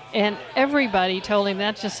school. And everybody told him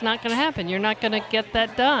that's just not going to happen. You're not going to get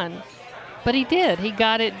that done. But he did. He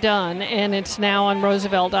got it done, and it's now on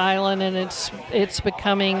Roosevelt Island, and it's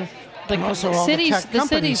becoming the cities. All the tech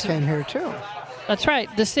companies came here too. That's right.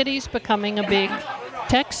 The city's becoming a big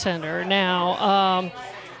tech center now.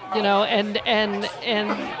 And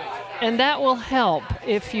that will help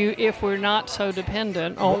if we're not so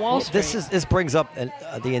dependent on Wall Street. This brings up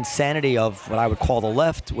the insanity of what I would call the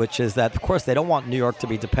left, which is that, of course, they don't want New York to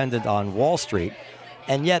be dependent on Wall Street,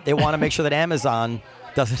 and yet they want to make sure that Amazon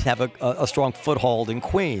doesn't have a strong foothold in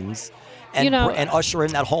Queens and usher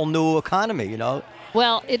in that whole new economy.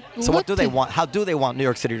 Well, so what do they want? How do they want New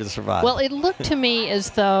York City to survive? Well, it looked to me as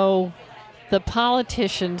though the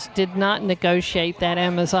politicians did not negotiate that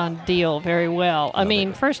Amazon deal very well. I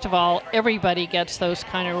mean, first of all, everybody gets those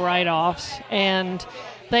kind of write-offs, and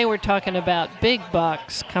they were talking about big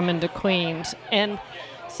bucks coming to Queens. And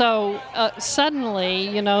so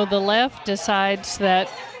suddenly, the left decides that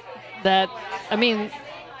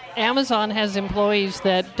Amazon has employees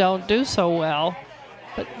that don't do so well.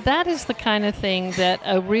 But that is the kind of thing that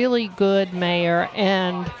a really good mayor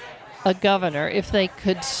and a governor, if they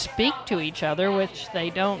could speak to each other, which they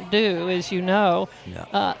don't do, as you know,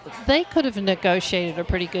 they could have negotiated a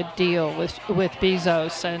pretty good deal with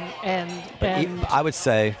Bezos and I would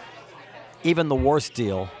say even the worst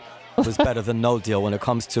deal was better than no deal when it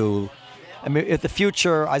comes to, if the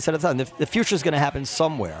future, I said at the time, the future is going to happen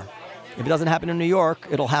somewhere. If it doesn't happen in New York,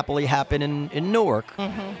 it'll happily happen in Newark.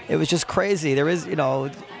 Mm-hmm. It was just crazy. There is,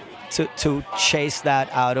 to chase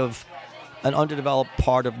that out of an underdeveloped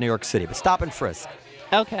part of New York City. But stop and frisk.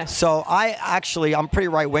 Okay. So I'm pretty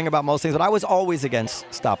right-wing about most things, but I was always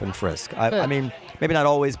against stop and frisk. I mean, maybe not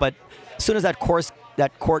always, but as soon as that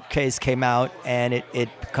court case came out and it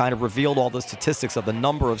kind of revealed all the statistics of the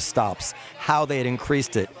number of stops, how they had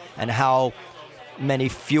increased it, and how many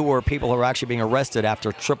fewer people are actually being arrested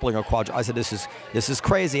after tripling or quadrupling. I said, this is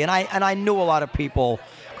crazy. And I knew a lot of people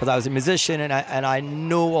because I was a musician, and I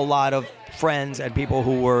knew a lot of friends and people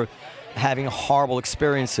who were having horrible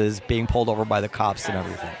experiences being pulled over by the cops and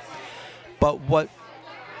everything. But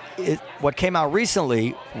what came out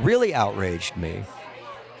recently really outraged me,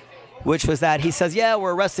 which was that he says,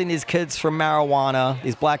 we're arresting these kids for marijuana,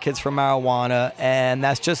 these black kids for marijuana, and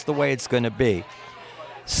that's just the way it's going to be.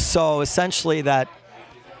 So essentially that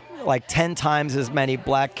like 10 times as many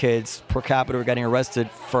black kids per capita are getting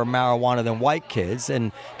arrested for marijuana than white kids,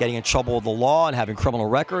 and getting in trouble with the law and having criminal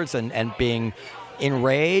records and being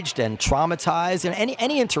enraged and traumatized. And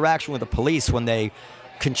any interaction with the police when they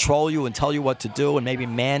control you and tell you what to do and maybe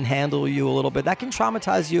manhandle you a little bit, that can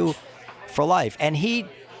traumatize you for life. And he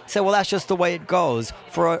said, well, that's just the way it goes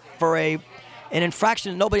for an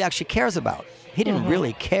infraction that nobody actually cares about. He didn't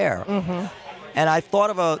really care. Mm-hmm. And I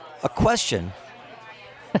thought of a question.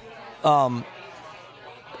 I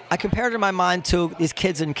compared it in my mind to these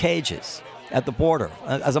kids in cages at the border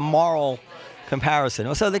as a moral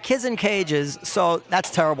comparison. So the kids in cages, so that's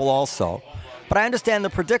terrible also. But I understand the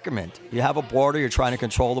predicament. You have a border, you're trying to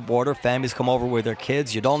control the border, families come over with their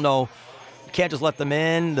kids, you don't know, you can't just let them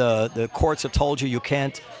in, the courts have told you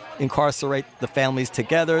can't incarcerate the families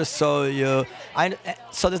together, so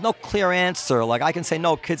there's no clear answer. Like I can say,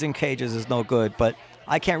 no, kids in cages is no good, but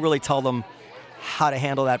I can't really tell them how to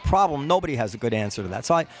handle that problem. Nobody has a good answer to that.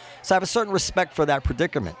 So I have a certain respect for that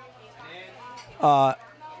predicament.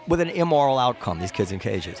 With an immoral outcome, these kids in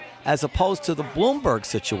cages, as opposed to the Bloomberg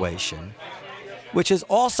situation, which is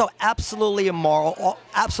also absolutely immoral,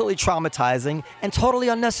 absolutely traumatizing, and totally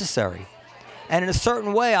unnecessary. And in a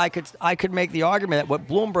certain way, I could make the argument that what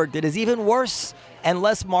Bloomberg did is even worse and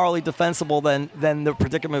less morally defensible than the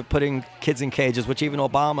predicament of putting kids in cages, which even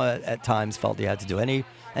Obama at times felt he had to do. Any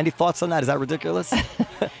thoughts on that? Is that ridiculous?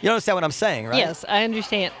 You understand what I'm saying, right? Yes, I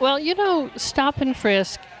understand. Well, stop and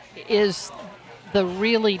frisk is the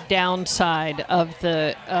really downside of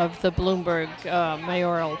the Bloomberg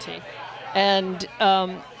mayoralty. And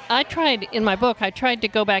I tried to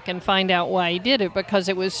go back and find out why he did it, because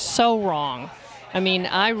it was so wrong. I mean,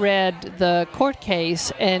 I read the court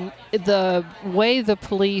case, and the way the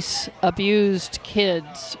police abused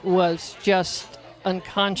kids was just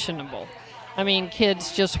unconscionable. I mean,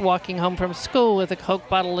 kids just walking home from school with a Coke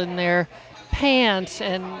bottle in their pants,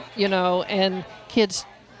 and kids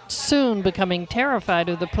soon becoming terrified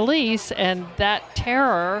of the police, and that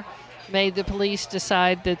terror made the police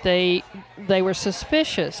decide that they were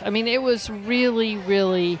suspicious. I mean, it was really,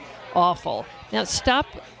 really awful. Now,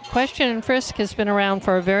 question and frisk has been around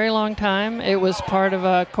for a very long time. It was part of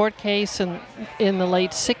a court case in the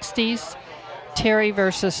late 60s, Terry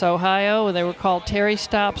versus Ohio. They were called Terry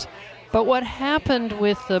stops. But what happened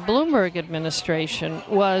with the Bloomberg administration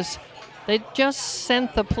was they just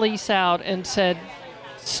sent the police out and said,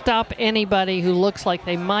 stop anybody who looks like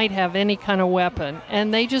they might have any kind of weapon.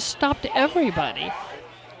 And they just stopped everybody.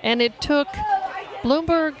 And it took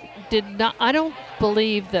Bloomberg I don't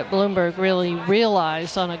believe that Bloomberg really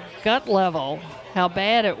realized on a gut level how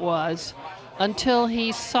bad it was until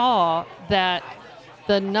he saw that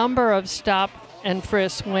the number of stop and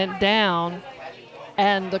frisk went down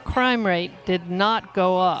and the crime rate did not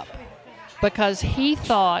go up, because he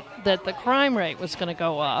thought that the crime rate was going to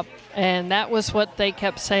go up, and that was what they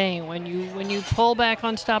kept saying. When you pull back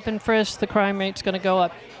on stop and frisk, the crime rate's going to go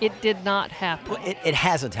up. It did not happen. Well, it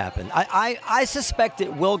hasn't happened. I suspect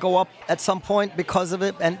it will go up at some point because of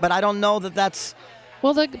it, but I don't know that's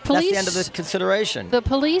well, the police, that's the end of the consideration. The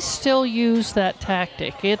police still use that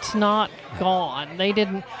tactic. It's not gone. They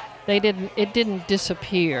didn't. it didn't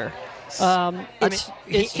disappear.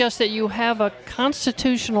 It's just that you have a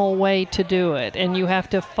constitutional way to do it, and you have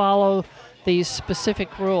to follow these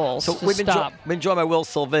specific rules so to we've stop. been joined by Will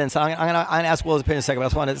Sylvan. So I'm going to ask Will's opinion in a second, but I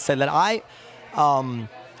just wanted to say that I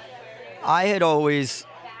had always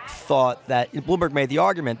thought that Bloomberg made the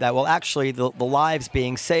argument that, well, actually, the lives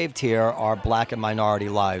being saved here are black and minority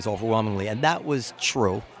lives overwhelmingly, and that was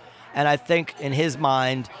true. And I think in his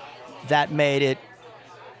mind, that made it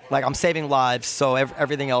like I'm saving lives, so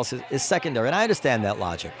everything else is secondary. And I understand that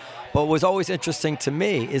logic. But what was always interesting to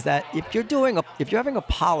me is that if you're having a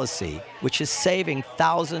policy which is saving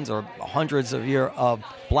thousands or hundreds of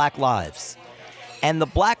black lives, and the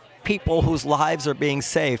black people whose lives are being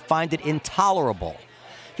saved find it intolerable,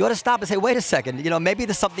 you ought to stop and say, wait a second, maybe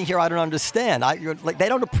there's something here I don't understand. They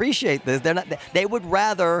don't appreciate this. They would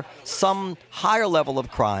rather some higher level of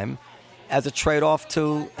crime as a trade-off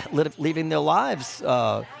to leaving their lives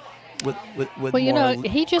with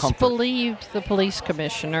he just comfort. believed the police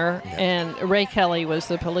commissioner, and Ray Kelly was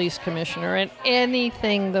the police commissioner, and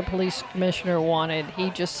anything the police commissioner wanted, he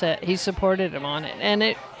just said he supported him on it, and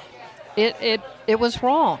it was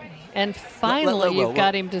wrong. And finally, you've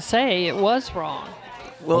got him to say it was wrong.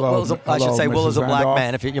 Will is a black Randolph.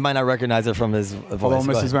 man. If you might not recognize it from his voice. Hello,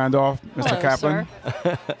 Mrs. Randolph, Mr. Hello, Kaplan,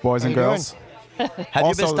 boys and girls. Have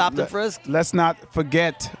you been stopped and frisked? Let's not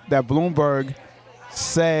forget that Bloomberg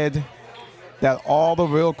said that all the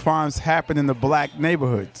real crimes happen in the black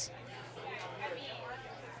neighborhoods.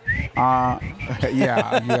 Yeah,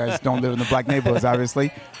 you guys don't live in the black neighborhoods,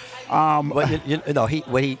 obviously.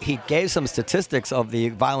 He gave some statistics of the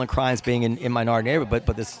violent crimes being in minority neighborhoods,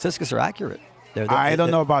 but the statistics are accurate. I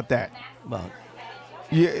don't know about that. Well,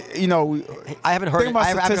 I haven't heard.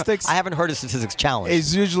 Statistics. I haven't heard of statistics challenge.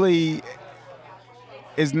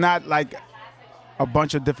 It's not like a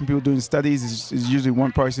bunch of different people doing studies. It's usually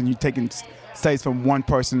one person. You're taking studies from one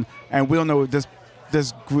person, and we don't know if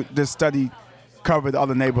this study covered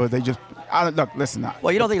other neighborhoods. Listen.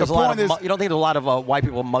 Well, you don't think there's a lot of white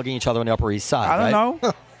people mugging each other on the Upper East Side? I don't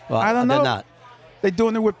know. Well, I don't know. They're not. They're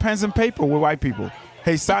doing it with pens and paper with white people.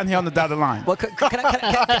 Hey, sign here on the dotted line. Well, can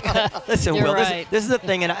I listen, You're Will? right. This is the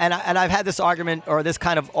thing, and I've had this argument or this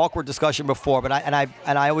kind of awkward discussion before, but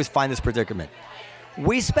I always find this predicament.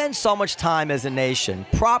 We spend so much time as a nation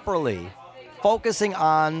properly focusing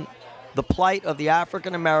on the plight of the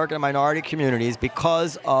African American and minority communities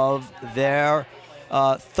because of their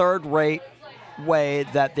third-rate way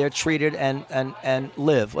that they're treated and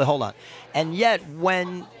live. Well, hold on, and yet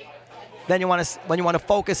when you want to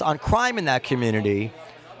focus on crime in that community,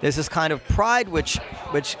 there's this kind of pride which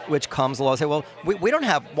comes along. Say, well, we don't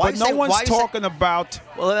have. Why but no one's talking about.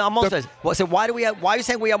 Well, almost. So why are you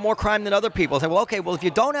saying we have more crime than other people? Say, well, okay. Well, if you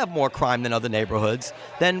don't have more crime than other neighborhoods,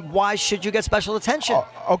 then why should you get special attention?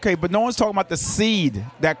 Okay, but no one's talking about the seed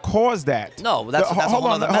that caused that. No, that's a whole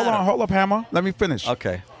other matter. Hold up, Hammer. Let me finish.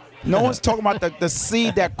 Okay. No one's talking about the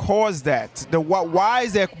seed that caused that. Why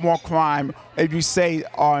is there more crime if you say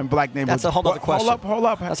in black neighborhoods? That's a whole other question. Hold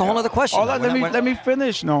up. That's a whole other question. Hold up, let me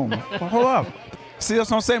finish. No, hold up. See,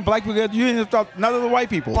 that's what I'm saying. Black people, you ain't talk none of the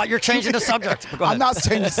white people. But you're changing the subject. Go ahead. I'm not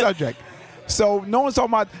changing the subject. So no one's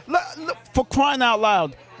talking about. Look, for crying out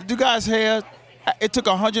loud, did you guys hear? It took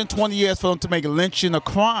 120 years for them to make lynching a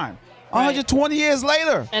crime. 120 years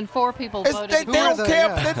later. And 4 people voted. They don't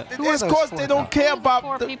care. Of course, they don't care about.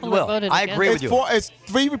 4 people Will, voted I against agree it. with you. It's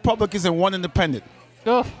 3 Republicans and 1 independent.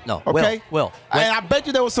 Ugh. No. Okay. Will. And I bet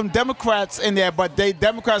you there was some Democrats in there, but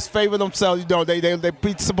Democrats favor themselves. They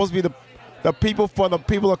supposed to be the people for the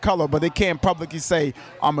people of color, but they can't publicly say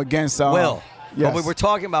I'm against. Will. Yes. But we were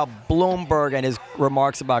talking about Bloomberg and his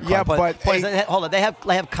remarks about crime. Yeah, but hold on. They have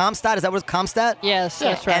ComStat. Is that what it's ComStat? Yes,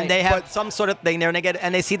 that's right. And they have some sort of thing there,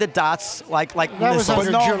 and they see the dots like That was missiles.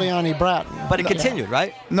 under Giuliani Bratton. But it continued,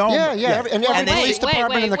 right? No. Yeah. And every And they- police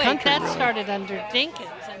department in the country. That really. started under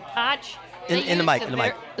Dinkins and Koch. In the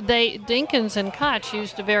mic. Dinkins and Koch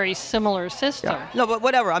used a very similar system. Yeah. No, but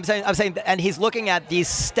whatever. I'm saying, and he's looking at these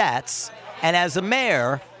stats, and as a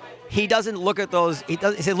mayor, he doesn't look at those. He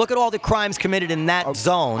says, look at all the crimes committed in that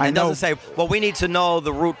zone. I And know. doesn't say, well, we need to know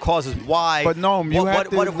the root causes why. But no, you have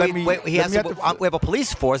to let me. We have a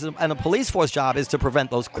police force, and the police force job is to prevent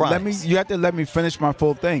those crimes. You have to let me finish my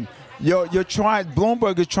full thing. You're trying.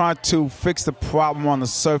 Bloomberg is trying to fix the problem on the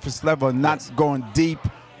surface level, not going deep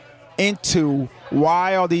into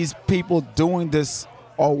why are these people doing this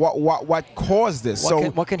or what caused this.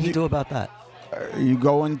 What can he do about that? You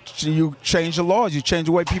go and you change the laws. You change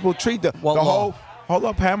the way people treat the law? Hold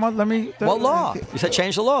up, Hammer. What law? You said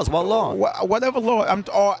change the laws. What law? Whatever law.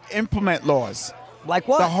 Or implement laws. Like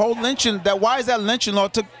what? The whole lynching. Why is that lynching law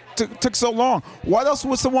took so long? What else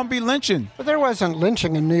would someone be lynching? But there wasn't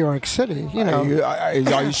lynching in New York City, you know.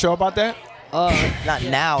 Are you sure about that? Not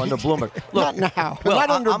now under Bloomberg. Look, Not now. Will, Not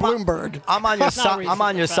under I'm Bloomberg. I'm on your Not I'm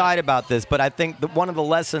on your recently, side about this, but I think that one of the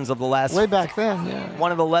lessons of the last Way back then, yeah.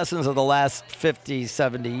 one of the lessons of the last 50,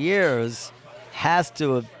 70 years has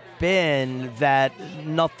to have been that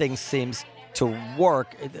nothing seems to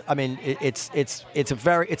work. I mean, it's a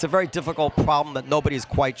very difficult problem that nobody's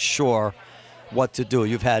quite sure what to do.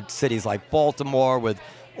 You've had cities like Baltimore with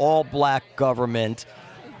all black government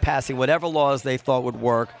passing whatever laws they thought would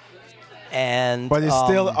work. But it's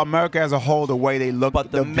still America as a whole, the way they look.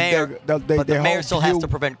 But the mayor still has to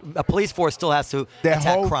prevent. A police force still has to their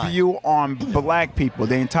attack whole crime. view on black people,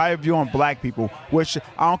 the entire view on black people, which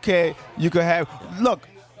I don't care. You could have. Look,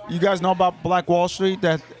 you guys know about Black Wall Street?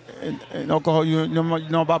 That in Oklahoma, you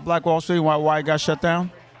know about Black Wall Street? Why it got shut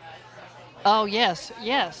down? Oh yes.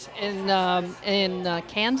 In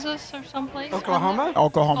Kansas or someplace. Oklahoma?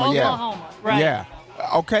 Oklahoma, yeah. Oklahoma, right. Yeah.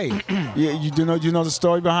 Okay. you know the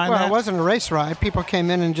story behind that? Well, it wasn't a race riot. People came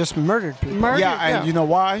in and just murdered people. Yeah, and you know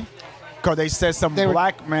why? Because they said some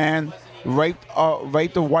black man raped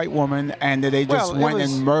a white woman, and they just went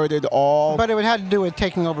and murdered all. But it had to do with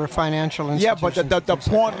taking over financial institutions. Yeah, but the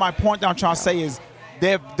point, my point I'm trying to say is,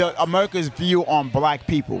 America's view on black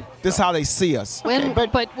people. This is how they see us. When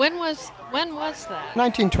was that?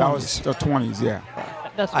 1920s. That was the 20s, yeah.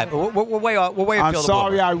 That's All right, but we're way off. We're way I'm afield of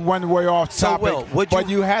sorry Bloomberg. I went way off So, topic, Will, but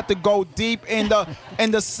you had to go deep in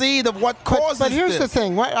the seed of what causes But here's this. the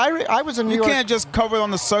thing. I was in New You York. can't just cover it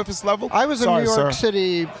on the surface level. I was a Sorry, New York sir.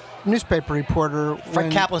 City newspaper reporter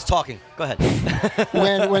Frank Kaplan's talking. Go ahead.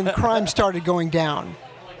 when crime started going down,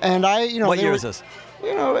 and What year is this?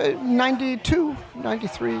 92,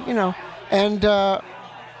 93, and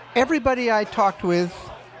everybody I talked with,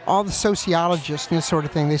 all the sociologists and this sort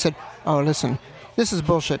of thing, they said, oh, listen, this is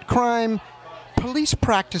bullshit. Police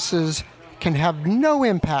practices can have no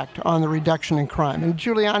impact on the reduction in crime. And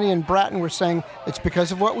Giuliani and Bratton were saying it's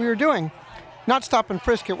because of what we were doing. Not stop and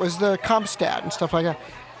frisk, it was the CompStat and stuff like that.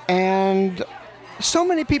 And so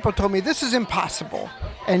many people told me this is impossible.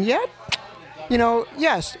 And yet,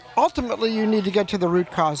 yes, ultimately you need to get to the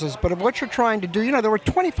root causes, but of what you're trying to do, there were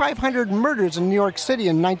 2,500 murders in New York City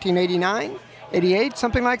in 1989, 88,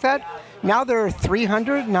 something like that. Now there are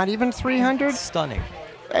 300, not even 300. Stunning.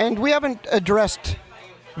 And we haven't addressed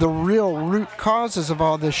the real root causes of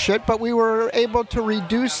all this shit, but we were able to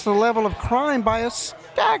reduce the level of crime by a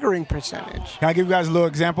staggering percentage. Can I give you guys a little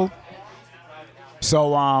example?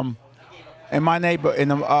 So, in my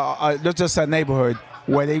there's just a neighborhood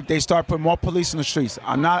where they start putting more police in the streets.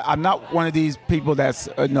 I'm not one of these people that's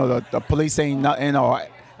the police ain't nothing or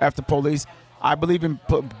after police. I believe in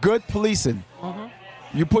good policing. Mm-hmm.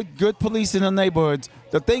 You put good police in the neighborhoods.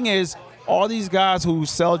 The thing is, all these guys who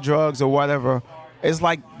sell drugs or whatever, it's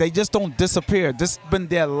like they just don't disappear. This has been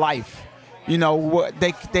their life.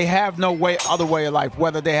 They have no other way of life,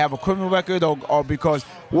 whether they have a criminal record or because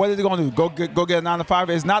what are they going to do? Go get a 9 to 5?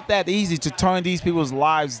 It's not that easy to turn these people's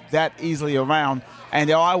lives that easily around. And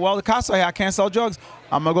they're all, well, the cops say I can't sell drugs.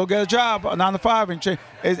 I'm gonna go get a job, a 9 to 5, and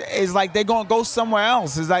it's like they're gonna go somewhere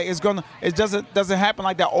else. It's like it doesn't happen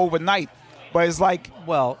like that overnight. But it's like,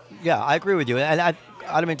 well, yeah, I agree with you, and I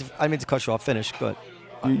didn't mean to cut you off. Finish, good.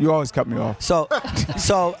 You always cut me off.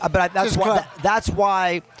 That's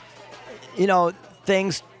why,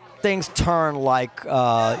 things turn like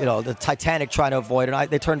the Titanic trying to avoid it.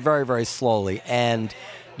 They turn very, very slowly, and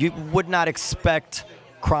you would not expect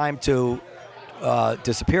crime to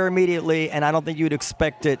disappear immediately, and I don't think you'd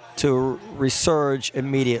expect it to resurge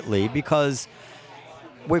immediately because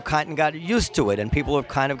we've kind of gotten used to it, and people have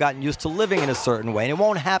kind of gotten used to living in a certain way, and it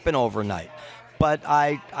won't happen overnight. But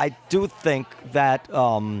I do think that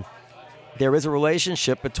there is a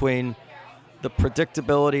relationship between the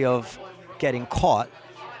predictability of getting caught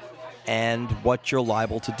and what you're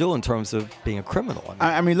liable to do in terms of being a criminal.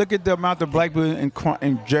 I mean, look at the amount of black people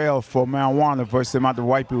in jail for marijuana versus the amount of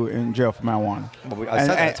white people in jail for marijuana. Well, I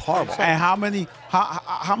said that's horrible. And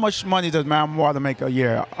how much money does marijuana make a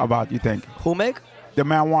year, about, you think? Who make? The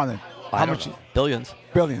marijuana. How much? Billions.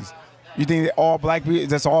 Billions. You think all black people,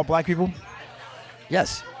 that's all black people?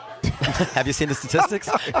 Yes. Have you seen the statistics?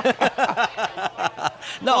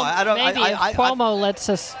 No, I don't. Maybe if Cuomo lets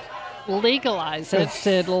us legalize it,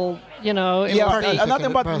 it'll, it will be. Nothing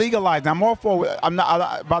about legalizing. I'm all for. I'm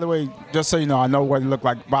not. By the way, just so you know, I know what it look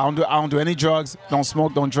like. But I don't do any drugs. Don't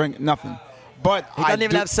smoke. Don't drink. Nothing. But he doesn't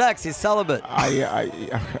even have sex. He's celibate.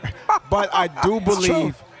 But I do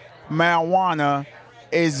believe marijuana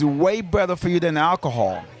is way better for you than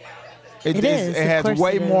alcohol. It is. It has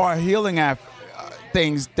way more healing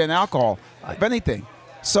things than alcohol, if anything.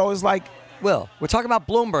 So it's like, Will, we're talking about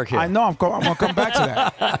Bloomberg here. I know, I'm going to come back to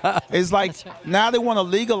that. It's like, now they want to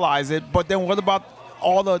legalize it, but then what about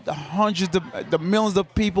all the hundreds of, the millions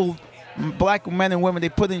of people, black men and women, they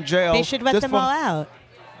put in jail? They should let them all out.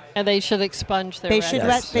 And they should expunge their They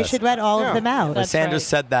records. should let all of them out. When That's Sanders right.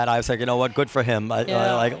 said that, I was like, you know what, good for him. A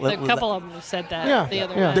couple of them said that the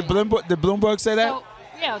other day. Did Bloomberg say that? So,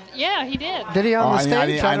 yeah, he did. Did he on the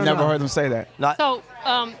stage? I don't never know. heard him say that.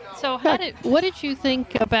 So what did you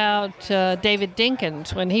think about David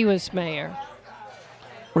Dinkins when he was mayor?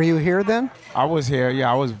 Were you here then? I was here. Yeah,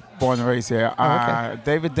 I was born and raised here. Okay.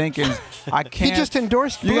 David Dinkins, I can't. He just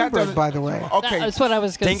endorsed You got Bloomberg, to- by the way. Okay. That's what I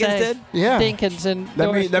was going to Dinkins say. did? Yeah. Dinkins and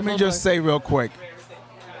Let me just say real quick.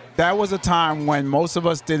 That was a time when most of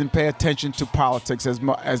us didn't pay attention to politics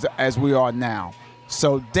as we are now.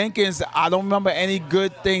 So Dinkins, I don't remember any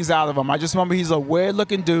good things out of him. I just remember he's a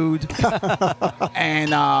weird-looking dude,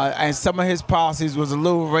 and some of his policies was a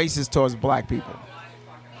little racist towards black people.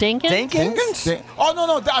 Dinkins? Oh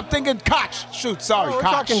no, I'm thinking Koch. Shoot, sorry, We're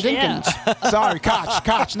Koch. talking Dinkins. Yeah. Sorry,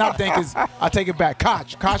 Koch, not Dinkins. I take it back.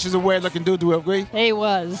 Koch is a weird-looking dude. Do you agree? He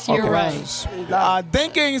was. You're right.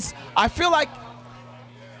 Dinkins, I feel like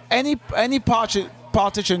any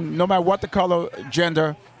politician, no matter what the color,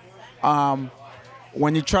 gender,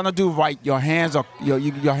 when you're trying to do right, your hands are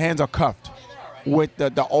cuffed with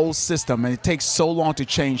the old system, and it takes so long to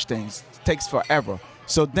change things. It takes forever.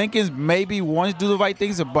 So Dinkins maybe wanted to do the right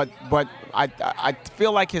things, but I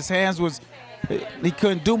feel like his hands he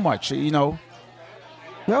couldn't do much, you know.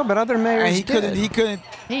 No, but other mayors And he couldn't.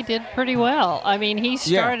 He did pretty well. I mean, he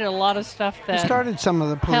started a lot of stuff He that started some of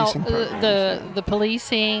the policing programs. the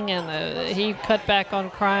policing, and he cut back on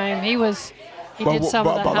crime. He did some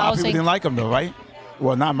of the but a lot of people housing. didn't like him though, right?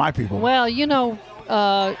 Well, not my people. Well,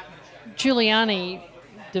 Giuliani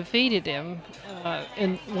defeated him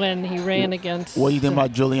when he ran against. What do you think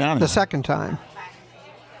about Giuliani? The second time.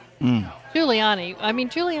 Giuliani? I mean,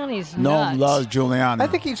 Giuliani's No nuts. one loves Giuliani. I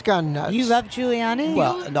think he's gone nuts. You love Giuliani?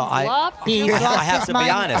 Well, no, I He's lost have his to be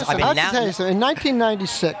mind. honest. I I mean, have to now tell you something. In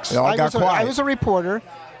 1996, They all got quiet. I was a reporter.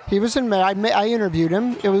 He was in May. I interviewed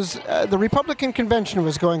him. It was the Republican convention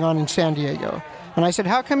was going on in San Diego, and I said,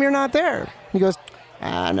 "How come you're not there?" He goes,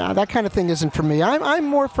 "No, that kind of thing isn't for me. I'm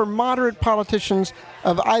more for moderate politicians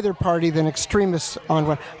of either party than extremists on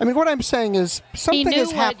one." I mean, what I'm saying is something he knew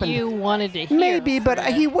has happened. what you wanted to hear. Maybe, but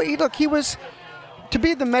he was. To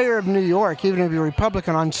be the mayor of New York, even if you're a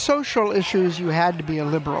Republican, on social issues, you had to be a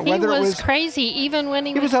liberal. He Whether was it was crazy even when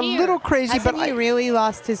he was a here. little crazy, Hasn't but he really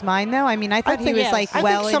lost his mind, though? I mean, I thought he was like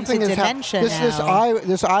well into dementia now.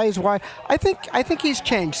 This eye is wide. I think he's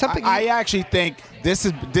changed. Something. I actually think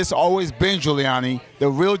this always been Giuliani. The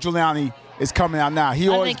real Giuliani is coming out now. He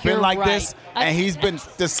always think been you're like right. this, and he's been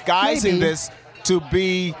disguising Maybe. this to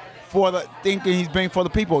be thinking he's being for the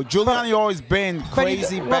people. Giuliani always been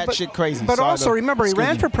crazy, batshit crazy. But Sorry also, to- remember, he excuse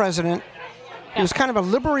ran me. for president. He was kind of a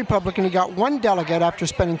liberal Republican. He got one delegate after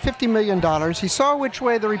spending $50 million. He saw which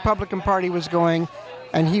way the Republican Party was going,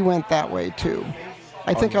 and he went that way too.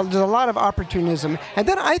 I think there's a lot of opportunism. And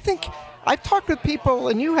then I think I've talked with people,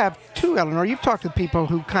 and you have too, Eleanor. You've talked with people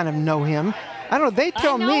who kind of know him. I don't know. They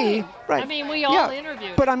tell know me, him. right? I mean, we all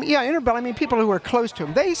interviewed. But I mean, people who are close to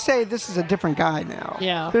him. They say this is a different guy now.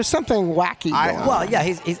 Yeah. There's something wacky going on. well, yeah,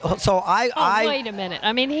 he's so I Wait a minute.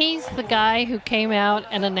 I mean, he's the guy who came out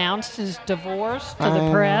and announced his divorce to the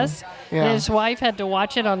press. yeah. And his wife had to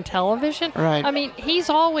watch it on television. Right. I mean, he's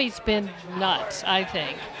always been nuts, I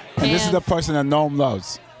think. And this is the person that Noam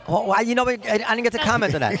loves. Well, I didn't get to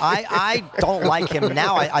comment on that. I don't like him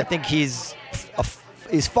now. I think he's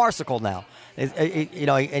farcical now. And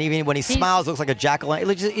even when he smiles, looks like a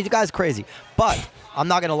jack-o'-lantern. The guy's crazy. But I'm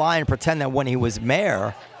not going to lie and pretend that when he was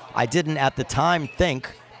mayor, I didn't at the time think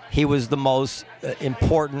he was the most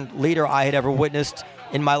important leader I had ever witnessed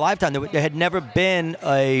in my lifetime. There had never been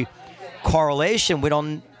a correlation. We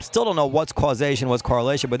still don't know what's causation, what's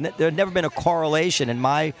correlation, but there had never been a correlation in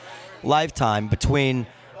my lifetime between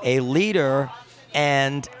a leader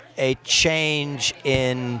and a change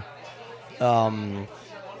in the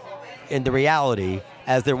reality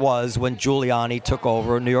as there was when Giuliani took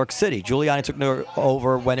over New York City. Giuliani took New York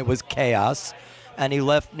over when it was chaos, and he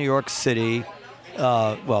left New York City,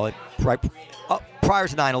 prior to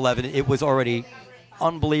 9/11, it was already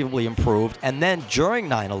unbelievably improved. And then during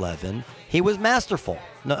 9/11, he was masterful.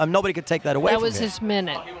 Nobody could take that away That from was him. his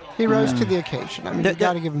minute. He rose to the occasion. I mean, you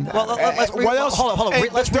got to give him that. Well, What else? Hold on. Hey,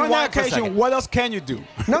 Let's during that rewind for a occasion, second. what else can you do?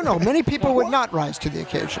 No. Many people would not rise to the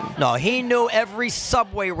occasion. No, he knew every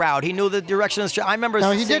subway route. He knew the direction of the street. I remember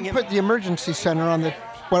Now, he seeing did him. put the emergency center on the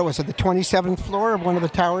what was it, the 27th floor of one of the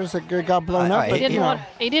towers that got blown up? He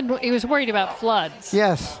But, He was worried about floods.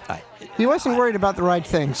 Yes. He wasn't worried about the right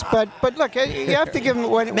things. But look, you have to give him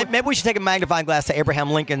Maybe we should take a magnifying glass to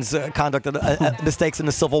Abraham Lincoln's conduct of mistakes in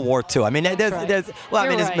the Civil War too. I mean,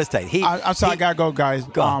 there's mistakes. I'm sorry, I gotta go, guys.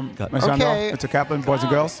 Go on. Okay. Mr. Kaplan, boys and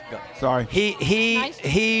girls. Sorry. He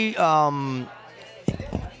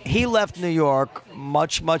left New York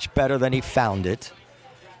much better than he found it.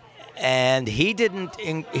 And he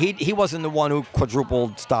wasn't the one who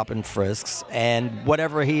quadrupled stop and frisks. And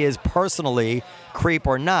whatever he is personally, creep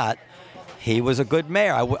or not, he was a good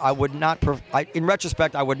mayor. I would not. In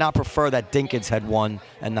retrospect, I would not prefer that Dinkins had won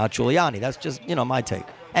and not Giuliani. That's just my take.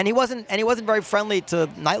 And he wasn't very friendly to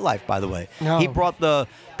nightlife, by the way. No. He brought the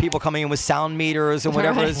people coming in with sound meters and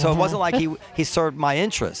whatever. Right. So it wasn't like he served my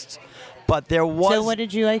interests. But there was. So what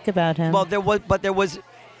did you like about him? Well, there was.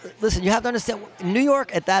 Listen, you have to understand, New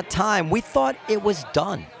York at that time, we thought it was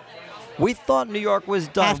done. We thought New York was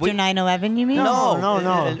done. After 9/11, you mean? No.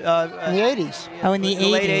 In In the 80s. Oh, in the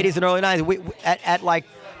 80s. late 80s and early 90s. We at like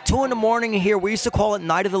 2 a.m. here, we used to call it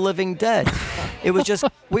Night of the Living Dead. It was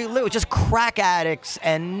just crack addicts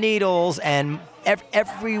and needles, and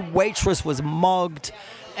every waitress was mugged,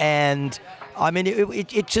 and I mean,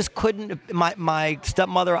 it just couldn't. My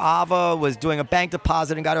stepmother Ava was doing a bank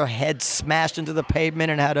deposit and got her head smashed into the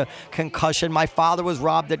pavement and had a concussion. My father was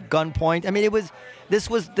robbed at gunpoint. I mean, this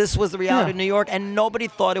was the reality of New York, and nobody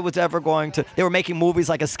thought it was ever going to. They were making movies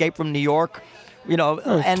like Escape from New York, and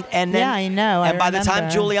then Yeah, I know. And I by the time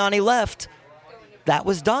remember. Giuliani left, that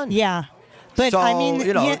was done. Yeah. But So, I mean,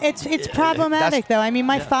 it's problematic though. I mean,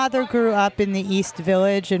 my father grew up in the East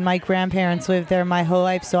Village, and my grandparents lived there my whole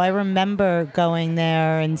life. So I remember going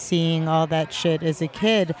there and seeing all that shit as a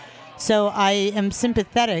kid. So I am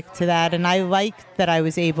sympathetic to that, and I like that I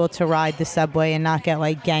was able to ride the subway and not get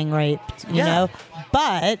like gang raped, you know.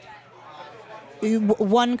 But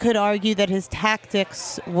one could argue that his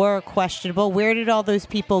tactics were questionable. Where did all those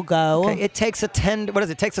people go? Okay, it takes a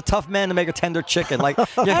tough man to make a tender chicken. Like,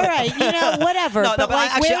 All right, whatever. No, but like,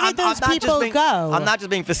 actually, where did those I'm not people go? I'm not just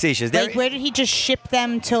being facetious. Like, where did he just ship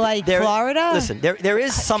them to, like, Florida? Listen, there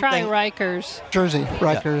is something. Try Rikers. Jersey,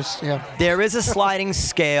 Rikers, yeah. There is a sliding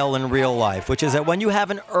scale in real life, which is that when you have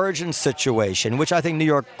an urgent situation, which I think New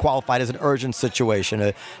York qualified as an urgent situation,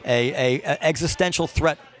 a existential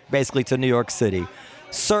threat basically to New York City,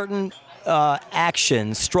 certain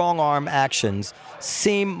actions, strong-arm actions,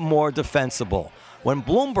 seem more defensible. When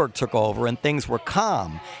Bloomberg took over and things were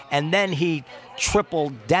calm, and then he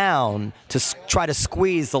tripled down to try to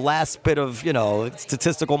squeeze the last bit of,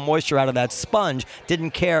 statistical moisture out of that sponge,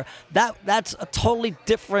 didn't care. That's a totally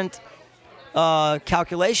different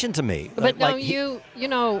calculation to me. But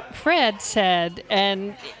Fred said,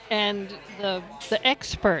 and the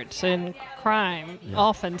experts in crime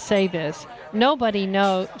often say this. Nobody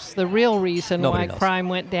knows the real reason why crime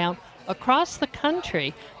went down across the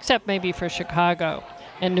country, except maybe for Chicago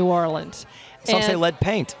and New Orleans. Some say lead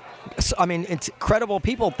paint. I mean, it's credible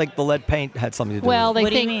people think the lead paint had something to do well, with it.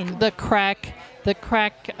 they think the crack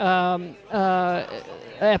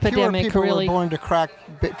epidemic Fewer people really. were born to crack.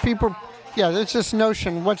 People, there's this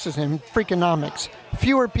notion. What's his name? Freakonomics.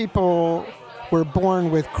 Fewer people were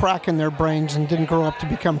born with crack in their brains and didn't grow up to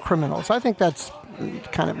become criminals. I think that's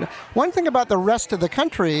kind of one thing about the rest of the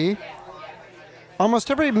country.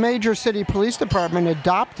 Almost every major city police department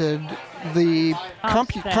adopted the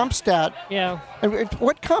CompStat. Yeah. And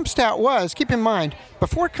what CompStat was, keep in mind,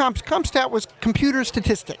 before CompStat was computer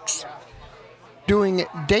statistics, doing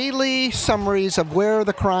daily summaries of where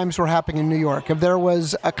the crimes were happening in New York. If there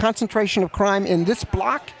was a concentration of crime in this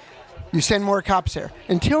block, you send more cops there.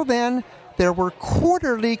 Until then, there were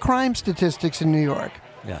quarterly crime statistics in New York.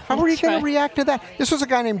 Yeah. How were you going to react to that? This was a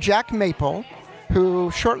guy named Jack Maple,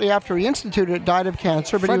 who shortly after he instituted it died of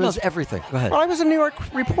cancer. But Fred he was knows everything. Go ahead. Well, I was a New York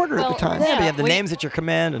reporter at the time. Yeah, but you have the names at your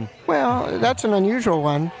command. And Well, that's an unusual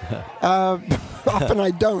one. Often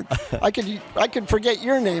I don't. I could forget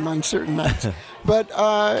your name on certain nights. But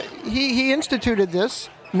he instituted this.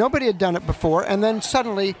 Nobody had done it before, and then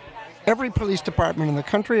suddenly every police department in the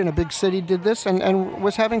country in a big city did this and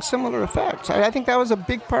was having similar effects. I think that was a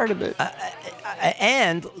big part of it.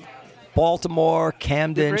 And Baltimore,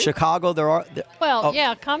 Camden, Chicago,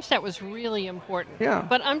 CompStat was really important. Yeah.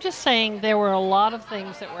 But I'm just saying there were a lot of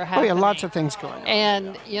things that were happening. Lots of things going on.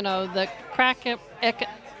 And, the crack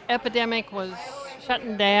epidemic was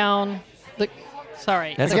shutting down. The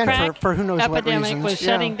crack for who knows what epidemic reasons. was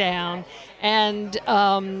shutting down. And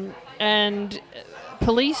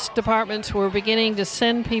police departments were beginning to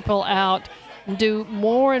send people out do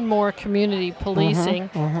more and more community policing.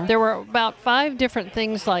 There were about 5 different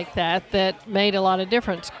things like that made a lot of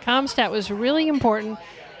difference. CompStat was really important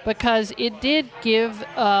because it did give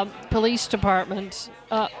police departments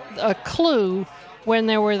a clue when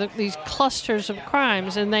there were these clusters of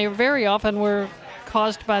crimes, and they very often were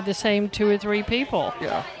caused by the same 2 or 3 people.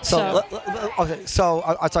 Yeah. So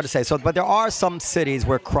I started to say, but there are some cities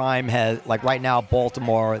where crime has, like right now,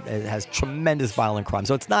 Baltimore has tremendous violent crime.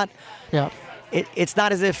 So it's not, it's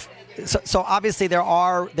not as if. So obviously there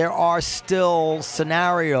are still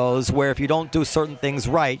scenarios where if you don't do certain things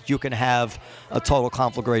right, you can have a total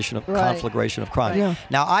conflagration of crime. Yeah.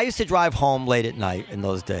 Now I used to drive home late at night in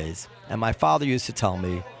those days, and my father used to tell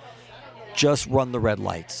me, just run the red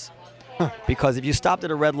lights. Because if you stopped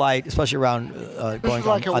at a red light, especially around going like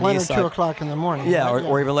on at the 1 or east 2 side, o'clock in the morning.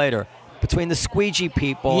 or even later, between the squeegee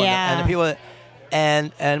people and the people that,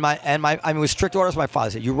 and it was strict orders. My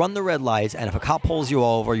father said, you run the red lights, and if a cop pulls you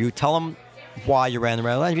over, you tell him why you ran the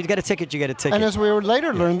red light. If you get a ticket, you get a ticket. And as we would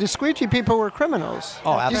later learn, the squeegee people were criminals.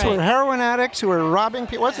 Oh, These absolutely. were heroin addicts who were robbing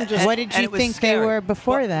people. It wasn't just. What did you think they were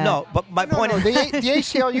before that? No, but my point is, the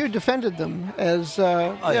ACLU defended them as.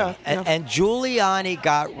 And Giuliani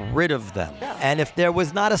got rid of them. Yeah. And if there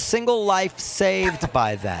was not a single life saved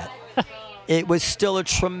by that, it was still a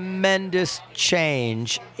tremendous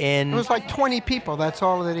change in. It was like 20 people. That's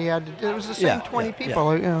all that he had to do. It was the same 20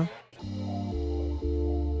 people. Yeah.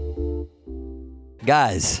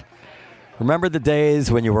 Guys, remember the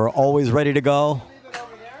days when you were always ready to go?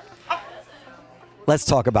 Let's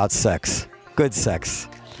talk about sex. Good sex.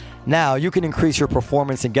 Now you can increase your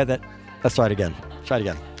performance and get that. Let's try it again.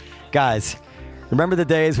 Guys, remember the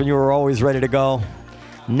days when you were always ready to go?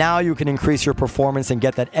 Now you can increase your performance and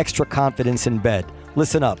get that extra confidence in bed.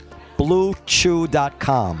 Listen up.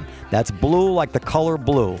 BlueChew.com. That's blue like the color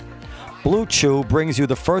blue. Blue Chew brings you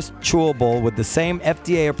the first chewable with the same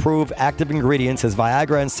FDA-approved active ingredients as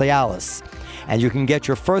Viagra and Cialis. And you can get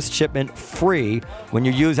your first shipment free when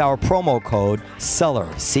you use our promo code CELLAR,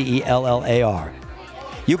 CELLAR.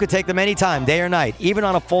 You can take them anytime, day or night, even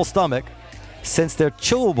on a full stomach. Since they're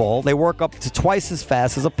chewable, they work up to twice as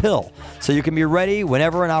fast as a pill, so you can be ready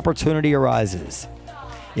whenever an opportunity arises.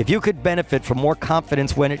 If you could benefit from more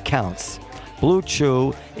confidence when it counts, Blue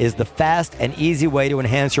Chew is the fast and easy way to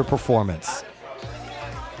enhance your performance.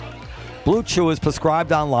 Blue Chew is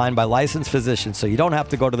prescribed online by licensed physicians, so you don't have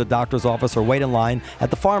to go to the doctor's office or wait in line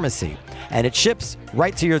at the pharmacy. And it ships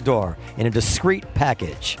right to your door in a discreet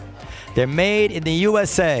package. They're made in the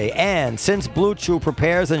USA, and since Blue Chew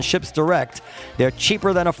prepares and ships direct, they're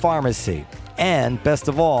cheaper than a pharmacy. And best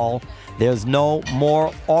of all, there's no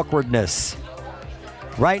more awkwardness.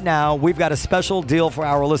 Right now, we've got a special deal for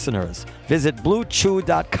our listeners. Visit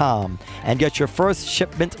BlueChew.com and get your first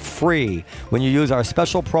shipment free when you use our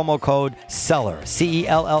special promo code CELLAR,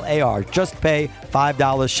 CELLAR. Just pay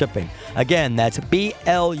 $5 shipping. Again, that's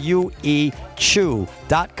BLUE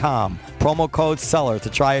Chew.com. Promo code CELLAR to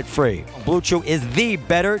try it free. Blue Chew is the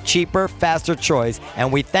better, cheaper, faster choice,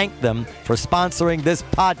 and we thank them for sponsoring this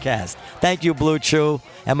podcast. Thank you, Blue Chew,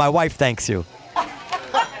 and my wife thanks you.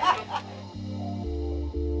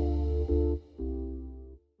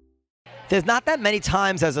 There's not that many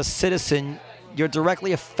times as a citizen you're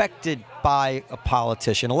directly affected by a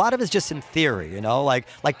politician. A lot of it's just in theory,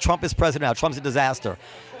 like Trump is president now. Trump's a disaster.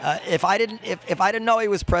 If I didn't know he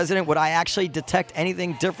was president, would I actually detect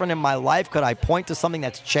anything different in my life? Could I point to something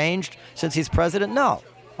that's changed since he's president? No,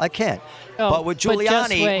 I can't. But with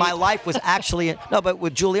Giuliani, my life was actually But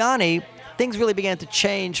with Giuliani, things really began to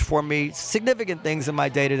change for me. Significant things in my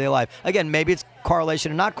day-to-day life. Again, maybe it's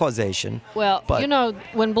correlation and not causation. Well,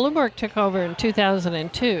 when Bloomberg took over in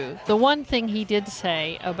 2002, the one thing he did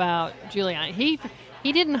say about Giuliani,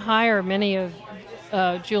 he didn't hire many of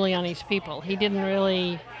Giuliani's people. He didn't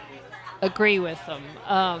really agree with them.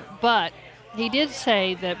 But he did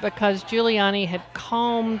say that because Giuliani had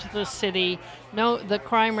calmed the city, the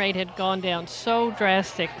crime rate had gone down so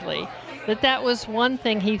drastically that was one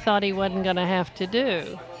thing he thought he wasn't going to have to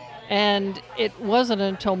do. And it wasn't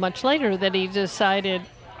until much later that he decided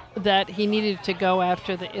that he needed to go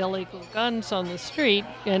after the illegal guns on the street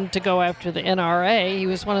and to go after the NRA. He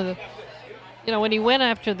was one of the, when he went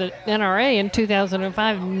after the NRA in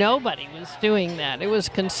 2005, nobody was doing that. It was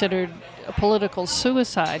considered a political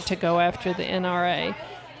suicide to go after the NRA.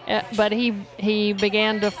 But he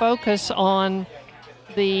began to focus on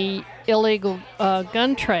the illegal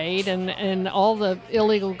gun trade and all the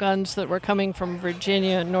illegal guns that were coming from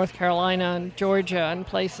Virginia and North Carolina and Georgia and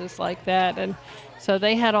places like that. And so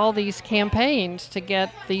they had all these campaigns to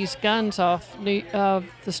get these guns off the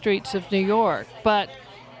streets of New York. But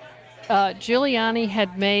Giuliani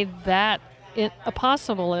had made that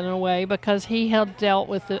possible in a way because he had dealt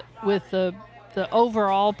with the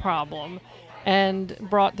overall problem and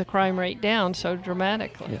brought the crime rate down so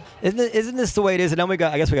dramatically. Yeah. Isn't this the way it is? And then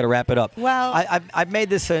I guess we got to wrap it up. Well, I've made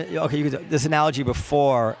this this analogy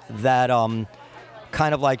before that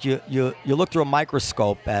kind of like you look through a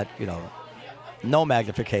microscope at no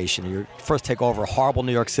magnification. You first take over a horrible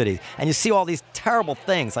New York City, and you see all these terrible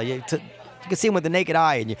things. Like you can see them with the naked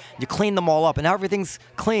eye, and you clean them all up, and now everything's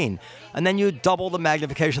clean. And then you double the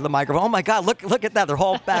magnification of the microphone. Oh my God, look at that! They're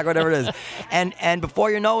all back, whatever it is. And before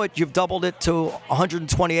you know it, you've doubled it to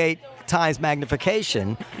 128 times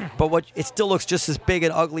magnification, but it still looks just as big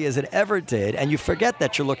and ugly as it ever did, and you forget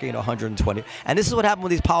that you're looking at 120. And this is what happened with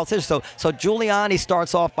these politicians. So Giuliani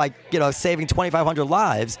starts off by saving 2,500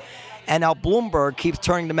 lives, and now Bloomberg keeps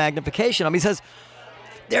turning the magnification. He says,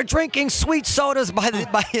 they're drinking sweet sodas by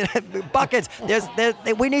buckets.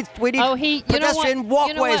 We need pedestrian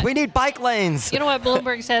walkways. We need bike lanes. You know what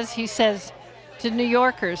Bloomberg says? He says to New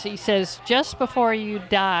Yorkers, he says, just before you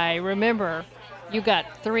die, remember, you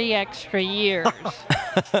got 3 extra years.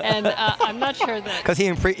 And I'm not sure that... Because he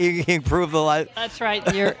improved the life. That's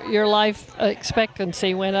right. Your life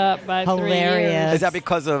expectancy went up by 3 years. Is that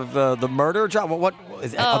because of the murder job? What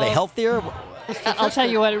is? Are they healthier? I'll tell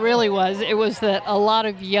you what it really was. It was that a lot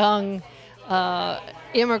of young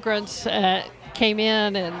immigrants came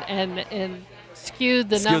in and skewed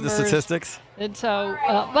the numbers. Skewed the statistics. And so,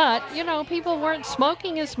 but people weren't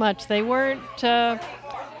smoking as much. They weren't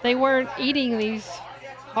eating these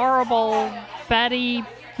horrible, fatty.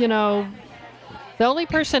 The only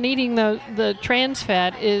person eating the trans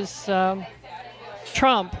fat is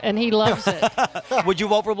Trump, and he loves it. Would you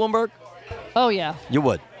vote for Bloomberg? Oh yeah. You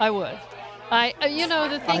would. I would. The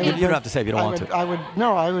thing is... You don't have to say if you don't want to.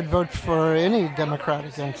 I would vote for any Democrat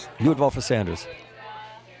against. You would vote for Sanders.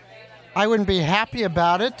 I wouldn't be happy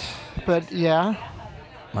about it, but yeah.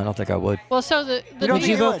 I don't think I would. Well, so would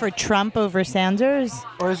you vote for Trump over Sanders?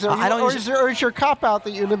 Or is your cop out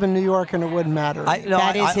that you live in New York and it wouldn't matter?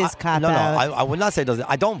 That is his cop out. No, I would not say it doesn't.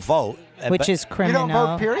 I don't vote. Which is criminal. You don't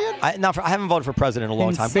vote, period? I haven't voted for president in a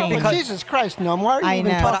long time. But Jesus Christ, no. Why are you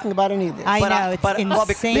even talking about any of this? I know, it's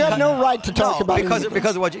insane. You have no right to talk about it.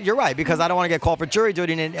 Because of what you're right, because I don't want to get called for jury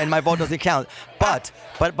duty and my vote doesn't count. But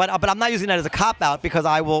I'm not using that as a cop-out because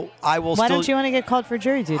I will Why don't you want to get called for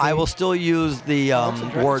jury duty? I will still use the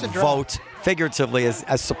word vote figuratively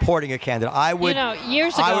as supporting a candidate. I would.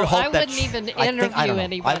 Years ago, I wouldn't even interview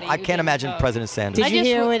anybody. I can't imagine President Sanders. Did you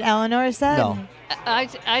hear what Eleanor said? No. I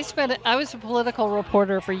was a political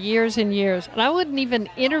reporter for years and years, and I wouldn't even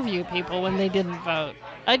interview people when they didn't vote.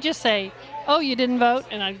 I'd just say, "Oh, you didn't vote,"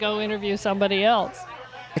 and I'd go interview somebody else.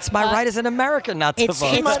 It's my right as an American not to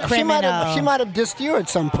vote. It's criminal. She might have dissed you at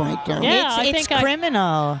some point, though. Yeah, it's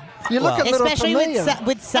criminal. You look a little especially familiar.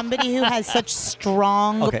 with somebody who has such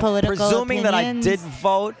strong political Presuming opinions. that I did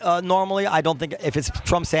vote normally, I don't think if it's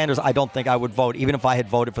Trump Sanders, I don't think I would vote, even if I had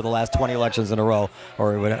voted for the last 20 elections in a row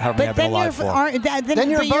or however many I've been alive for.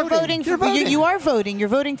 Then you're voting. You are voting. You're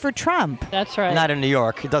voting for Trump. That's right. Not in New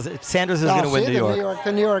York. Sanders is going to win New York.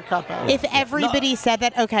 The New York cop out. If everybody said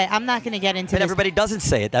that, okay, I'm not going to get into But this. everybody doesn't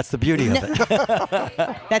say it. That's the beauty of it.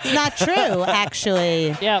 That's not true,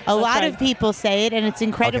 actually. Yeah, a lot of people say it, and it's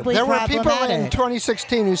incredibly problematic. There were people in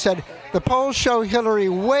 2016 who said, the polls show Hillary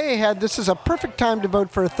way ahead. This is a perfect time to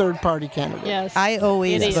vote for a third-party candidate. Yes. I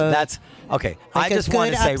always vote. That's okay. Like I just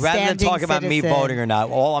want to say, rather than talk about me citizen. voting or not,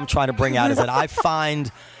 all I'm trying to bring out is that I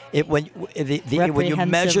find it when you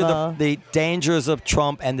measure the dangers of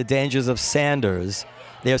Trump and the dangers of Sanders,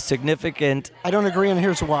 they're significant. I don't agree, and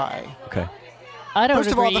here's why. Okay. I don't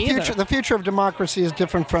First of all, agree the future of democracy is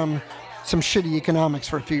different from some shitty economics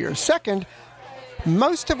for a few years. Second,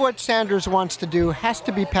 most of what Sanders wants to do has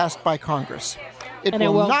to be passed by Congress. It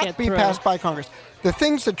will not be passed by Congress. The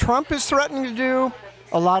things that Trump is threatening to do,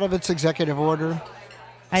 a lot of it's executive order.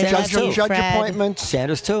 Judge appointments.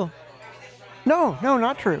 Sanders too. No,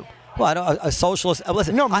 not true. Well, a socialist.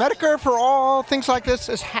 Listen, no, Medicare for all, things like this,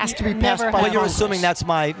 has to be passed by Congress. Well, you're assuming that's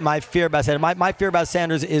my fear about Sanders. My fear about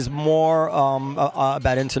Sanders is more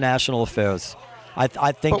about international affairs. I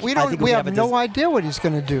think. But we have no idea what he's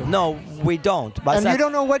going to do. No, we don't. And we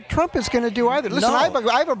don't know what Trump is going to do either. Listen,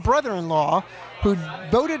 I have a brother-in-law who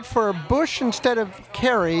voted for Bush instead of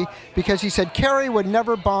Kerry because he said Kerry would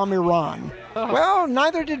never bomb Iran. Oh. Well,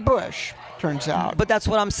 neither did Bush, turns out. But that's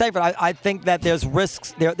what I'm saying. I think that there's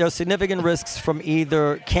risks. There's significant risks from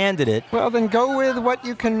either candidate. Well, then go with what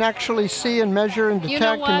you can actually see and measure and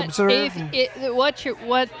detect and observe.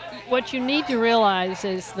 What you need to realize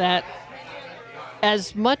is that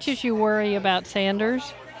as much as you worry about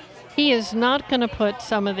Sanders, he is not going to put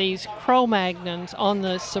some of these Cro-Magnons on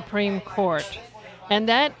the Supreme Court. And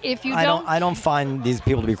that, if you I don't find these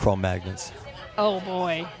people to be Cro-Magnons. Oh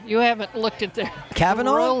boy, you haven't looked at their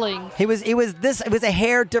Kavanaugh? ruling. It was a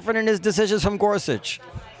hair different in his decisions from Gorsuch.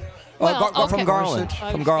 Well, From okay. Garland. I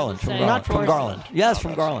was From gonna Garland. say, From not Garland. Gorsuch. Yes,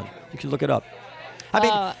 from Garland. You can look it up.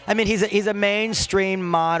 I mean, he's a mainstream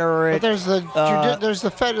moderate. But there's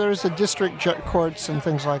the district courts and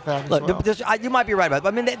things like that. Look, you might be right about it.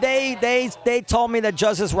 I mean, they told me that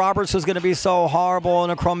Justice Roberts was going to be so horrible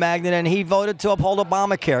and a Cro-Magnon, and he voted to uphold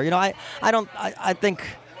Obamacare. You know, I think.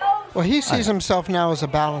 Well, he sees himself now as a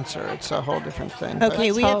balancer. It's a whole different thing.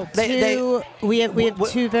 Okay, we have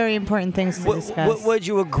two very important things to discuss. Would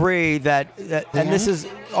you agree that and this is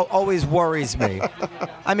always worries me?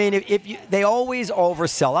 I mean, if they always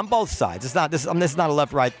oversell on both sides. This is not a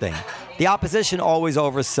left-right thing. The opposition always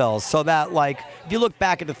oversells, so that like if you look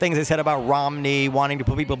back at the things they said about Romney wanting to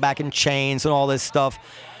put people back in chains and all this stuff.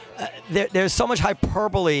 There's so much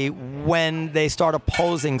hyperbole when they start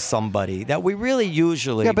opposing somebody that we really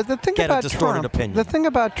usually but the thing get about a distorted Trump, opinion. The thing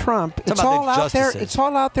about Trump, it's about all the out there. justices. It's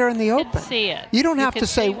all out there in the open. See it. You don't have can to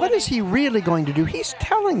say see what is he really going to do. He's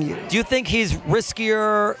telling you. Do you think he's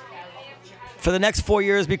riskier for the next 4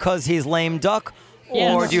 years because he's lame duck?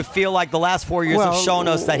 Yes. Or do you feel like the last 4 years have shown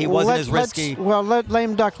us that he wasn't as risky?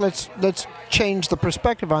 Lame duck. Let's change the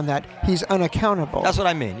perspective on that. He's unaccountable. That's what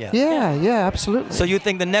I mean. Yeah. Yeah, absolutely. So you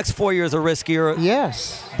think the next 4 years are riskier?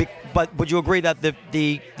 Yes. But would you agree that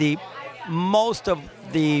the most of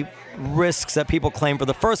the risks that people claim for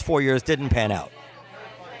the first 4 years didn't pan out?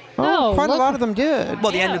 No, quite a lot of them did.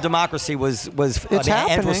 Well, the end of democracy was It's Andrew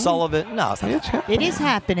happening. Sullivan. No, it's not. It's happening. It is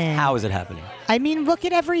happening. How is it happening? I mean, look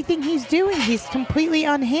at everything he's doing. He's completely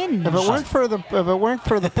unhinged. If it weren't for the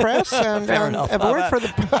press and Fair enough. if it weren't for the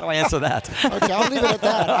How do I answer that? okay, I'll leave it at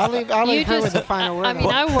that. I'll leave her with the final word. I mean,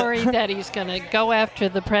 I worry that he's going to go after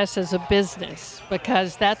the press as a business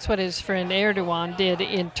because that's what his friend Erdogan did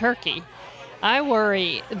in Turkey. I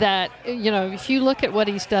worry that, if you look at what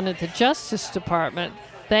he's done at the Justice Department,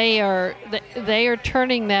 they are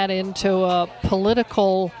turning that into a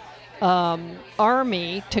political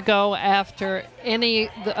army to go after any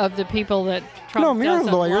of the people that Trump you're a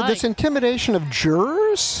doesn't lawyer. like. This intimidation of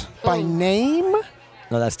jurors by name,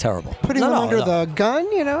 No, that's terrible. putting them under the gun.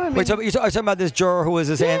 I mean, Wait, so you're talking about this juror who was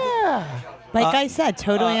this? Like I said,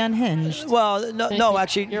 totally unhinged. Well, no,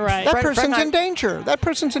 actually, You're right. that person's in danger. That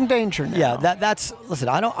person's in danger now. Yeah, that's. Listen,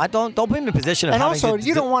 don't put me in a position of And having also, to,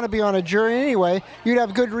 you don't want to be on a jury anyway. You'd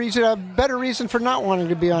have good reason, have better reason for not wanting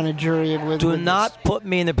to be on a jury with. Do with not this. put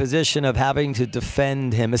me in a position of having to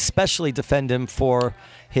defend him, especially defend him for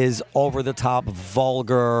his over-the-top,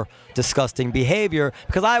 vulgar, disgusting behavior.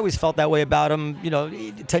 Because I always felt that way about him.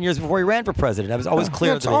 10 years before he ran for president, I was always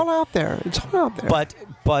clear It's to me. all out there. It's all out there.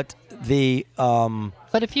 But the.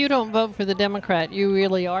 But if you don't vote for the Democrat, you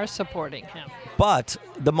really are supporting him. But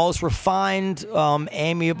the most refined,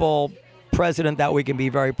 amiable president that we can be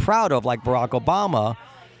very proud of, like Barack Obama,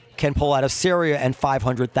 can pull out of Syria and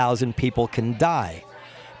 500,000 people can die.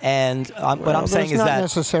 And what I'm saying is there's that not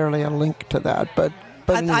necessarily a link to that, but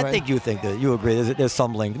anyway. I think you think that you agree. There's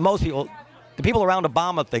some link. Most people, the people around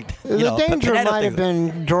Obama think. The danger Panetta might have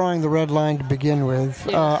thinks- been drawing the red line to begin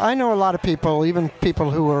with. I know a lot of people, even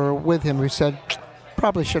people who were with him, who said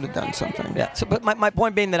probably should have done something. Yeah. So, but my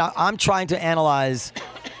point being that I'm trying to analyze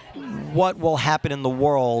what will happen in the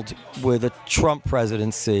world with a Trump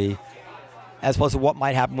presidency, as opposed to what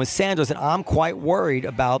might happen with Sanders, and I'm quite worried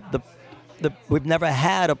about the we've never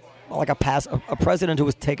had a president who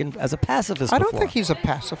was taken as a pacifist. I don't before. think he's a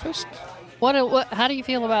pacifist. How do you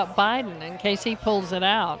feel about Biden in case he pulls it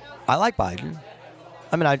out? I like Biden.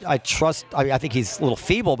 I mean, I trust. I think he's a little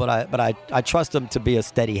feeble, but I trust him to be a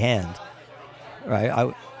steady hand.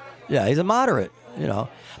 Right? He's a moderate.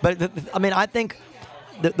 But I think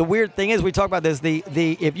the weird thing is we talk about this.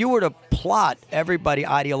 If you were to plot everybody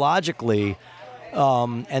ideologically,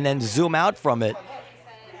 and then zoom out from it,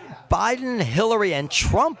 Biden, Hillary, and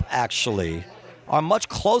Trump actually are much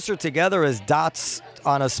closer together as dots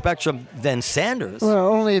on a spectrum than Sanders. Well,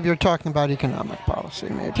 only if you're talking about economic policy,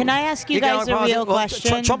 maybe. Can I ask you guys a real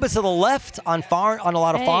question? Trump is to the left on a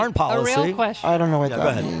lot of foreign policy. A real question. I don't know what go that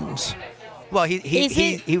ahead. means. Well,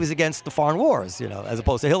 he was against the foreign wars, as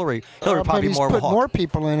opposed to Hillary. Hillary But probably he's more of a put hawk. more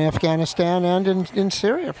people in Afghanistan and in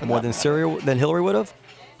Syria for More that than matter. Syria than Hillary would have.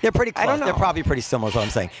 They're pretty close. don't know. They're probably pretty similar. Is what I'm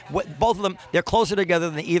saying. Both of them, they're closer together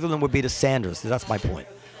than either of them would be to Sanders. That's my point.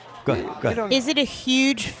 Go ahead. Is it a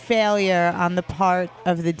huge failure on the part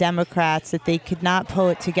of the Democrats that they could not pull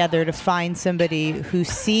it together to find somebody who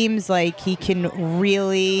seems like he can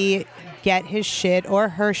really get his shit or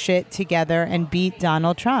her shit together and beat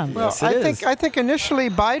Donald Trump. Well, Yes, I think initially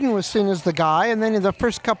Biden was seen as the guy, and then in the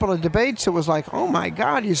first couple of debates, it was like, oh my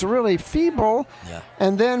God, he's really feeble. Yeah.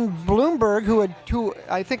 And then Bloomberg, who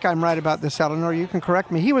I think I'm right about this, Eleanor, you can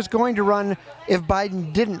correct me. He was going to run if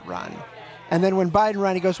Biden didn't run. And then when Biden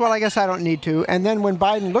ran, he goes, well, I guess I don't need to. And then when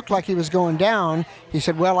Biden looked like he was going down, he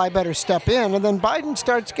said, well, I better step in. And then Biden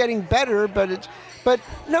starts getting better, but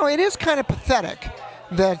no, it is kind of pathetic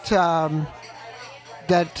that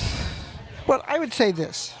well, I would say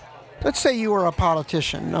this. Let's say you were a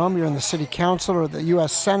politician. You're in the city council or the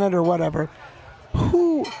U.S. Senate or whatever.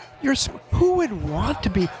 Who would want to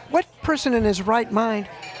be? What person in his right mind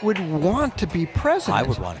would want to be president? I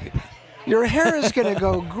would want to be. Your hair is going to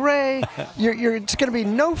go gray. It's going to be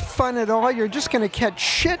no fun at all. You're just going to catch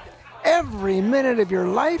shit every minute of your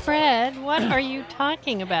life. Fred, what are you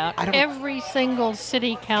talking about? Every single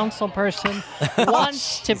city council person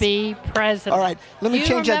wants to be president. All right, let me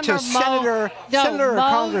change that to senator or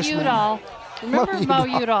congressman. Udall. Remember Mo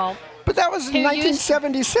Udall? But that was in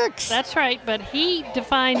 1976. That's right, but he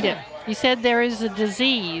defined it. He said there is a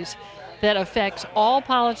disease that affects all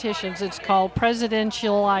politicians. It's called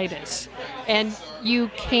presidentialitis, and you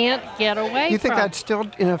can't get away You think from. that's still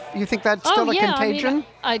you think that's still a contagion?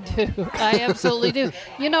 I do. I absolutely do.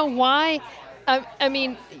 You know why? I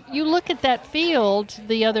mean, you look at that field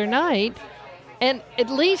the other night, and at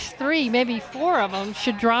least 3, maybe 4 of them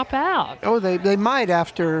should drop out. Oh, they might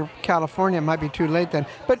after California. It might be too late then.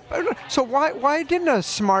 But so why didn't a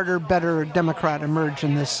smarter, better Democrat emerge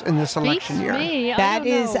in this election Beats year? me. That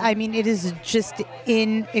is, I mean, it is just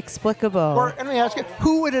inexplicable. Or let me ask you,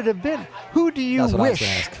 who would it have been? Who do you That's what I was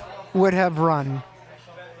wish gonna would have run?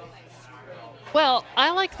 Well, I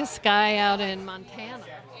like this guy out in Montana.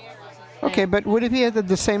 Okay, but would it be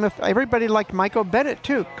the same if everybody liked Michael Bennett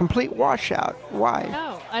too? Complete washout. Why?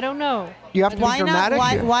 No, I don't know. You have to Why be not?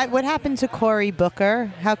 dramatic. What happened to Cory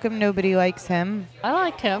Booker? How come nobody likes him? I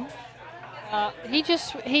liked him. He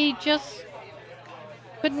just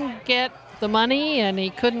couldn't get the money and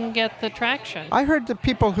he couldn't get the traction. I heard the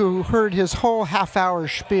people who heard his whole half-hour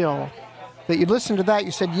spiel, that you listened to that,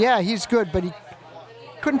 you said, yeah, he's good, but he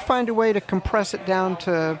couldn't find a way to compress it down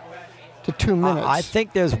to 2 minutes. I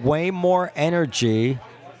think there's way more energy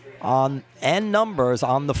and numbers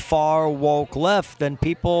on the far woke left than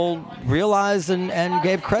people realized and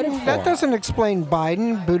gave credit for. That doesn't explain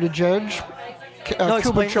Biden, Buttigieg,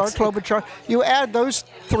 Klobuchar. You add those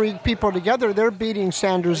 3 people together, they're beating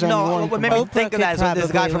Sanders and No, Warren. what made me think of that is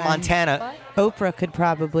there's a guy from probably Montana. Oprah could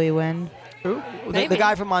probably win. Who? The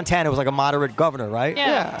guy from Montana was like a moderate governor, right?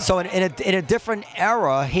 Yeah. So in a different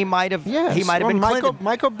era, he might have Yes. he might have Well, been Clinton.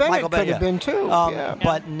 Michael Bennett could have been too. Yeah.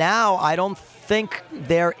 But now I don't think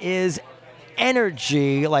there is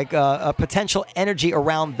energy, like a potential energy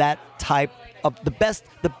around that type of the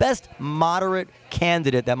best moderate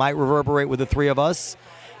candidate that might reverberate with the 3 of us.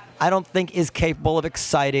 I don't think is capable of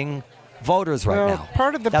exciting voters right now.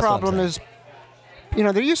 Part of the That's what I'm problem saying.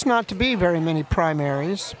 is, there used not to be very many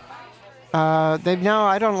primaries. They've now.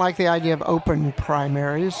 I don't like the idea of open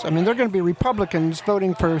primaries. I mean, they're going to be Republicans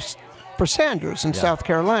voting for Sanders in South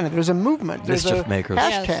Carolina. There's a movement. There's Mischief a makers.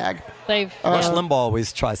 hashtag. They've Rush Limbaugh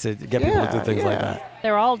always tries to get people to do things like that.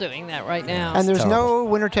 they're all doing that right now. And there's terrible. no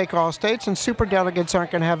winner-take-all states, and superdelegates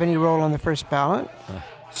aren't going to have any role on the first ballot.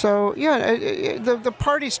 So the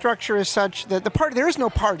party structure is such that there is no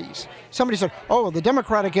parties. Somebody said, "Oh, the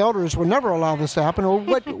Democratic elders will never allow this to happen." Well,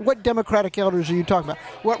 what Democratic elders are you talking about?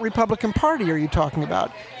 What Republican Party are you talking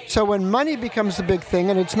about? So when money becomes the big thing,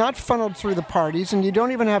 and it's not funneled through the parties, and you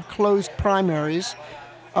don't even have closed primaries,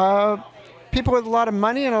 people with a lot of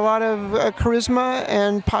money and a lot of charisma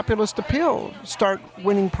and populist appeal start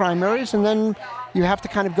winning primaries, and then you have to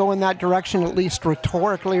kind of go in that direction, at least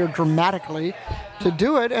rhetorically or dramatically, to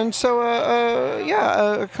do it. And so,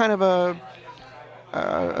 kind of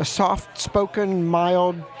a soft-spoken,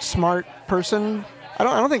 mild, smart person. I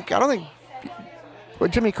don't think. Well,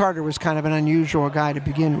 Jimmy Carter was kind of an unusual guy to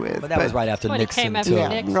begin with. But that was right after When he Nixon, came after too. Yeah,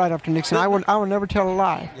 Nixon. right after Nixon. I will never tell a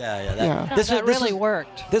lie. No, that really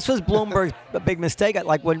worked. This was Bloomberg's big mistake.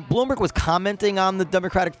 Like when Bloomberg was commenting on the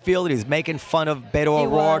Democratic field, he was making fun of Beto He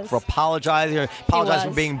O'Rourke was. for apologizing for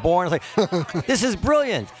was. being born. It's like, this is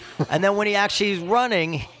brilliant. And then when he actually is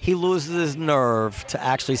running, he loses his nerve to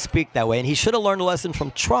actually speak that way. And he should have learned a lesson from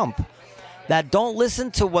Trump that don't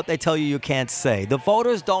listen to what they tell you can't say. The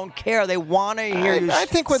voters don't care. They want to hear you I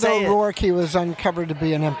think with say O'Rourke, he was uncovered to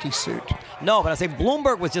be an empty suit. No, but I say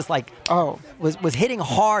Bloomberg was just like was hitting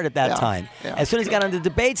hard at that time. Yeah. As soon as he got on the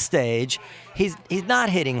debate stage, he's not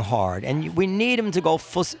hitting hard, and we need him to go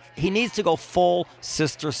full. He needs to go full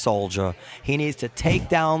Sister Soldier. He needs to take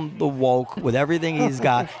down the woke with everything he's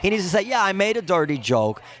got. He needs to say, "Yeah, I made a dirty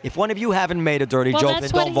joke. If one of you haven't made a dirty joke, then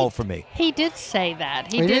don't vote for me." He did say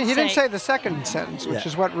that. He didn't say the second sentence, which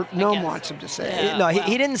is what Noam wants him to say. Yeah. No,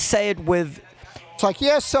 he didn't say it with. It's like,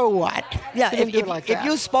 yes, so what? Yeah, He didn't do it like if that.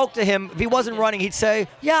 you spoke to him, if he wasn't running, he'd say,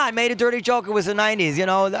 "Yeah, I made a dirty joke. It was the '90s. You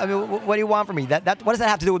know, I mean, what do you want from me? What does that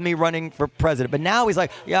have to do with me running for president?" But now he's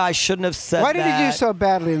like, "Yeah, I shouldn't have said that." Why did he do so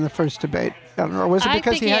badly in the first debate, Eleanor? Was it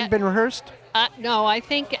because he hadn't been rehearsed? No, I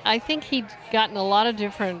think he'd gotten a lot of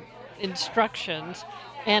different instructions,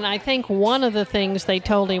 and I think one of the things they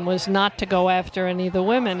told him was not to go after any of the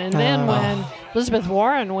women. And then when Elizabeth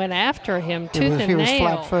Warren went after him tooth and nail, he was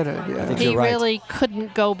flat-footed. Yeah. he really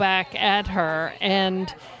couldn't go back at her.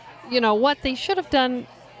 And what they should have done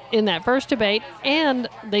in that first debate, and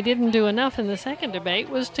they didn't do enough in the second debate,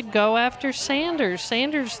 was to go after Sanders.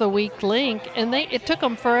 Sanders, the weak link, and it took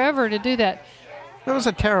them forever to do that. It was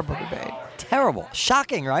a terrible debate. Terrible,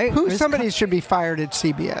 shocking, right? Somebody should be fired at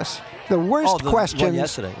CBS. The worst questions. one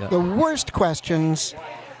yesterday, yeah. The worst questions.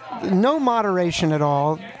 No moderation at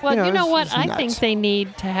all. Well, you know what? it's I nuts. think they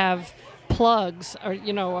need to have plugs, or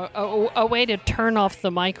a way to turn off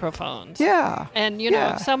the microphones. Yeah. And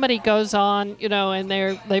if somebody goes on, and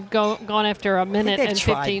they've gone after a minute they've and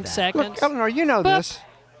tried 15 that. seconds. Look, Eleanor, you know Boop. this.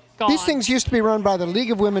 Gone. These things used to be run by the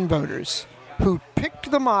League of Women Voters, who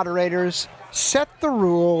picked the moderators, set the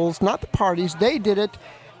rules, not the parties. They did it.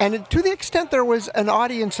 And to the extent there was an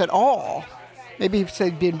audience at all, maybe if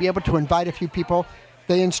they'd be able to invite a few people,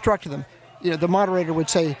 they instructed them. The moderator would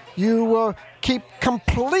say, "You will keep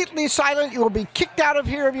completely silent. You will be kicked out of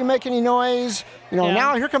here if you make any noise.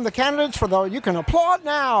 Now here come the candidates you can applaud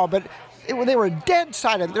now." But they were dead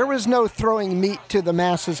silent. There was no throwing meat to the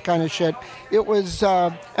masses kind of shit. It was,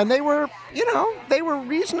 and they were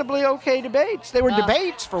reasonably okay debates. They were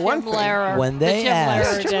debates for one thing. When they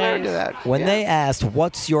asked, When they asked,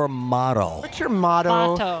 "What's your motto?" What's your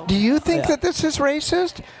motto? Do you think that this is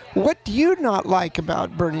racist? What do you not like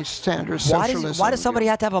about Bernie Sanders' socialism? Why does somebody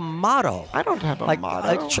have to have a motto? I don't have a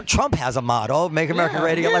motto. Trump has a motto, "Make America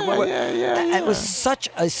Great Again." It was such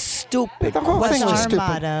a stupid The whole question. thing was Our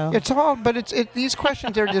stupid. motto. It's all, but these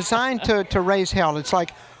questions are designed to raise hell. It's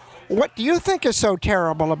like, what do you think is so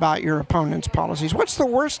terrible about your opponent's policies? What's the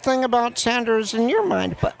worst thing about Sanders in your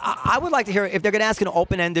mind? But I would like to hear if they're going to ask an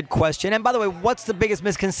open-ended question. And by the way, what's the biggest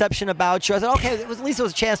misconception about you? I said, okay, at least it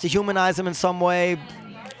was a chance to humanize them in some way.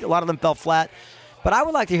 A lot of them fell flat. But I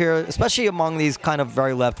would like to hear, especially among these kind of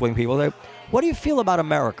very left-wing people, what do you feel about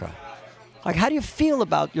America? Like, how do you feel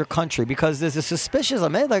about your country? Because there's a suspicion,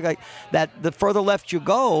 like that the further left you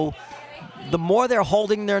go, the more they're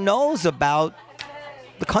holding their nose about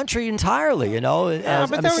the country entirely,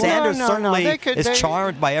 Sanders certainly is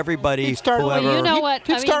charmed by everybody. Well, you know what?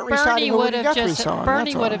 Bernie would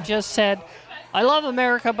have just said, "I love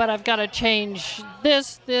America, but I've got to change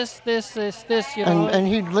this. And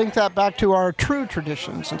he'd link that back to our true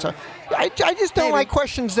traditions. And so I just don't like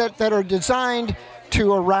questions that are designed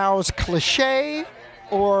to arouse cliche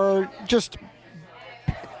or just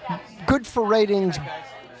good for ratings.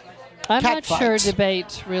 I'm not sure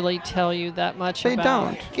debates really tell you that much about They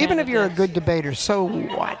don't. Even if you're a good debater, so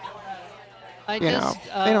what? They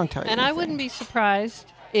don't tell you And I anything. wouldn't be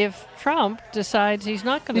surprised if Trump decides he's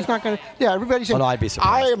not going to. He's not going to. Yeah, everybody says, I'd be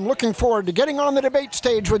surprised. I am looking forward to getting on the debate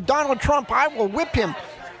stage with Donald Trump. I will whip him.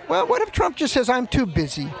 Well, what if Trump just says, I'm too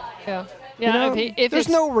busy? Yeah. There's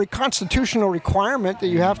no constitutional requirement that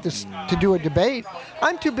you have to do a debate.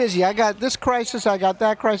 I'm too busy. I got this crisis. I got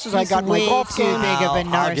that crisis. I got my golf too game. big of a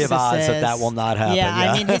narcissist. I'll give odds that will not happen. Yeah,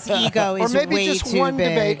 I mean, his ego is or maybe way just too one big.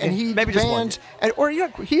 debate, and he bans.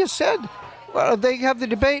 He has said, well, they have the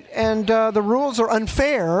debate, and the rules are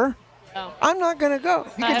unfair. Oh. I'm not going to go.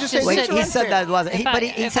 He can just say he said that last.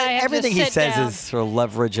 He said everything he says down. is sort of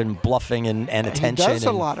leverage and bluffing and attention. He does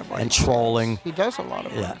a lot of and trolling. He does a lot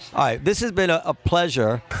of Yeah. All right. This has been a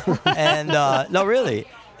pleasure, and no, really.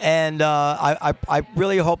 And I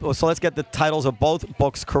really hope. So let's get the titles of both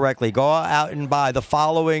books correctly. Go out and buy the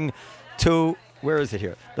following two. Where is it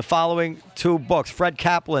here? The following two books. Fred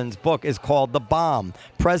Kaplan's book is called The Bomb: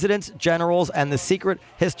 Presidents, Generals, and the Secret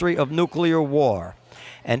History of Nuclear War.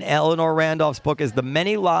 And Eleanor Randolph's book is The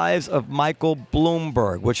Many Lives of Michael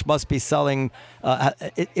Bloomberg, which must be selling.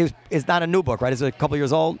 It's not a new book, right? Is it a couple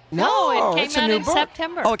years old? No, it it's a came out new in book.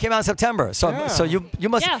 September. Oh, it came out in September. So you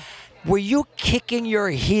must. Yeah. Were you kicking your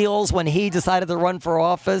heels when he decided to run for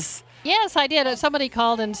office? Yes, I did. Somebody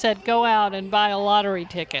called and said, go out and buy a lottery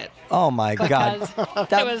ticket. Oh, my God.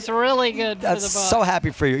 It was really good for the book. That's so happy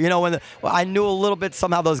for you. You know, I knew a little bit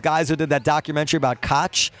somehow those guys who did that documentary about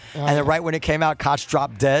Koch, and then right when it came out, Koch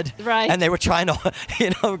dropped dead. Right. And they were trying to,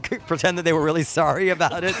 pretend that they were really sorry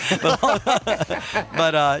about it.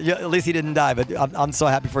 But at least he didn't die. But I'm so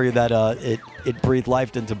happy for you that it breathed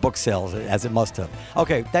life into book sales, as it must have.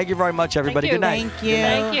 Okay, thank you very much, everybody. Thank you. Good night. Thank you.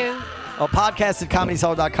 Thank you. Podcast at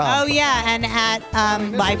ComedySoul.com. Oh, yeah, and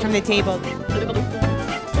at Live from the Table.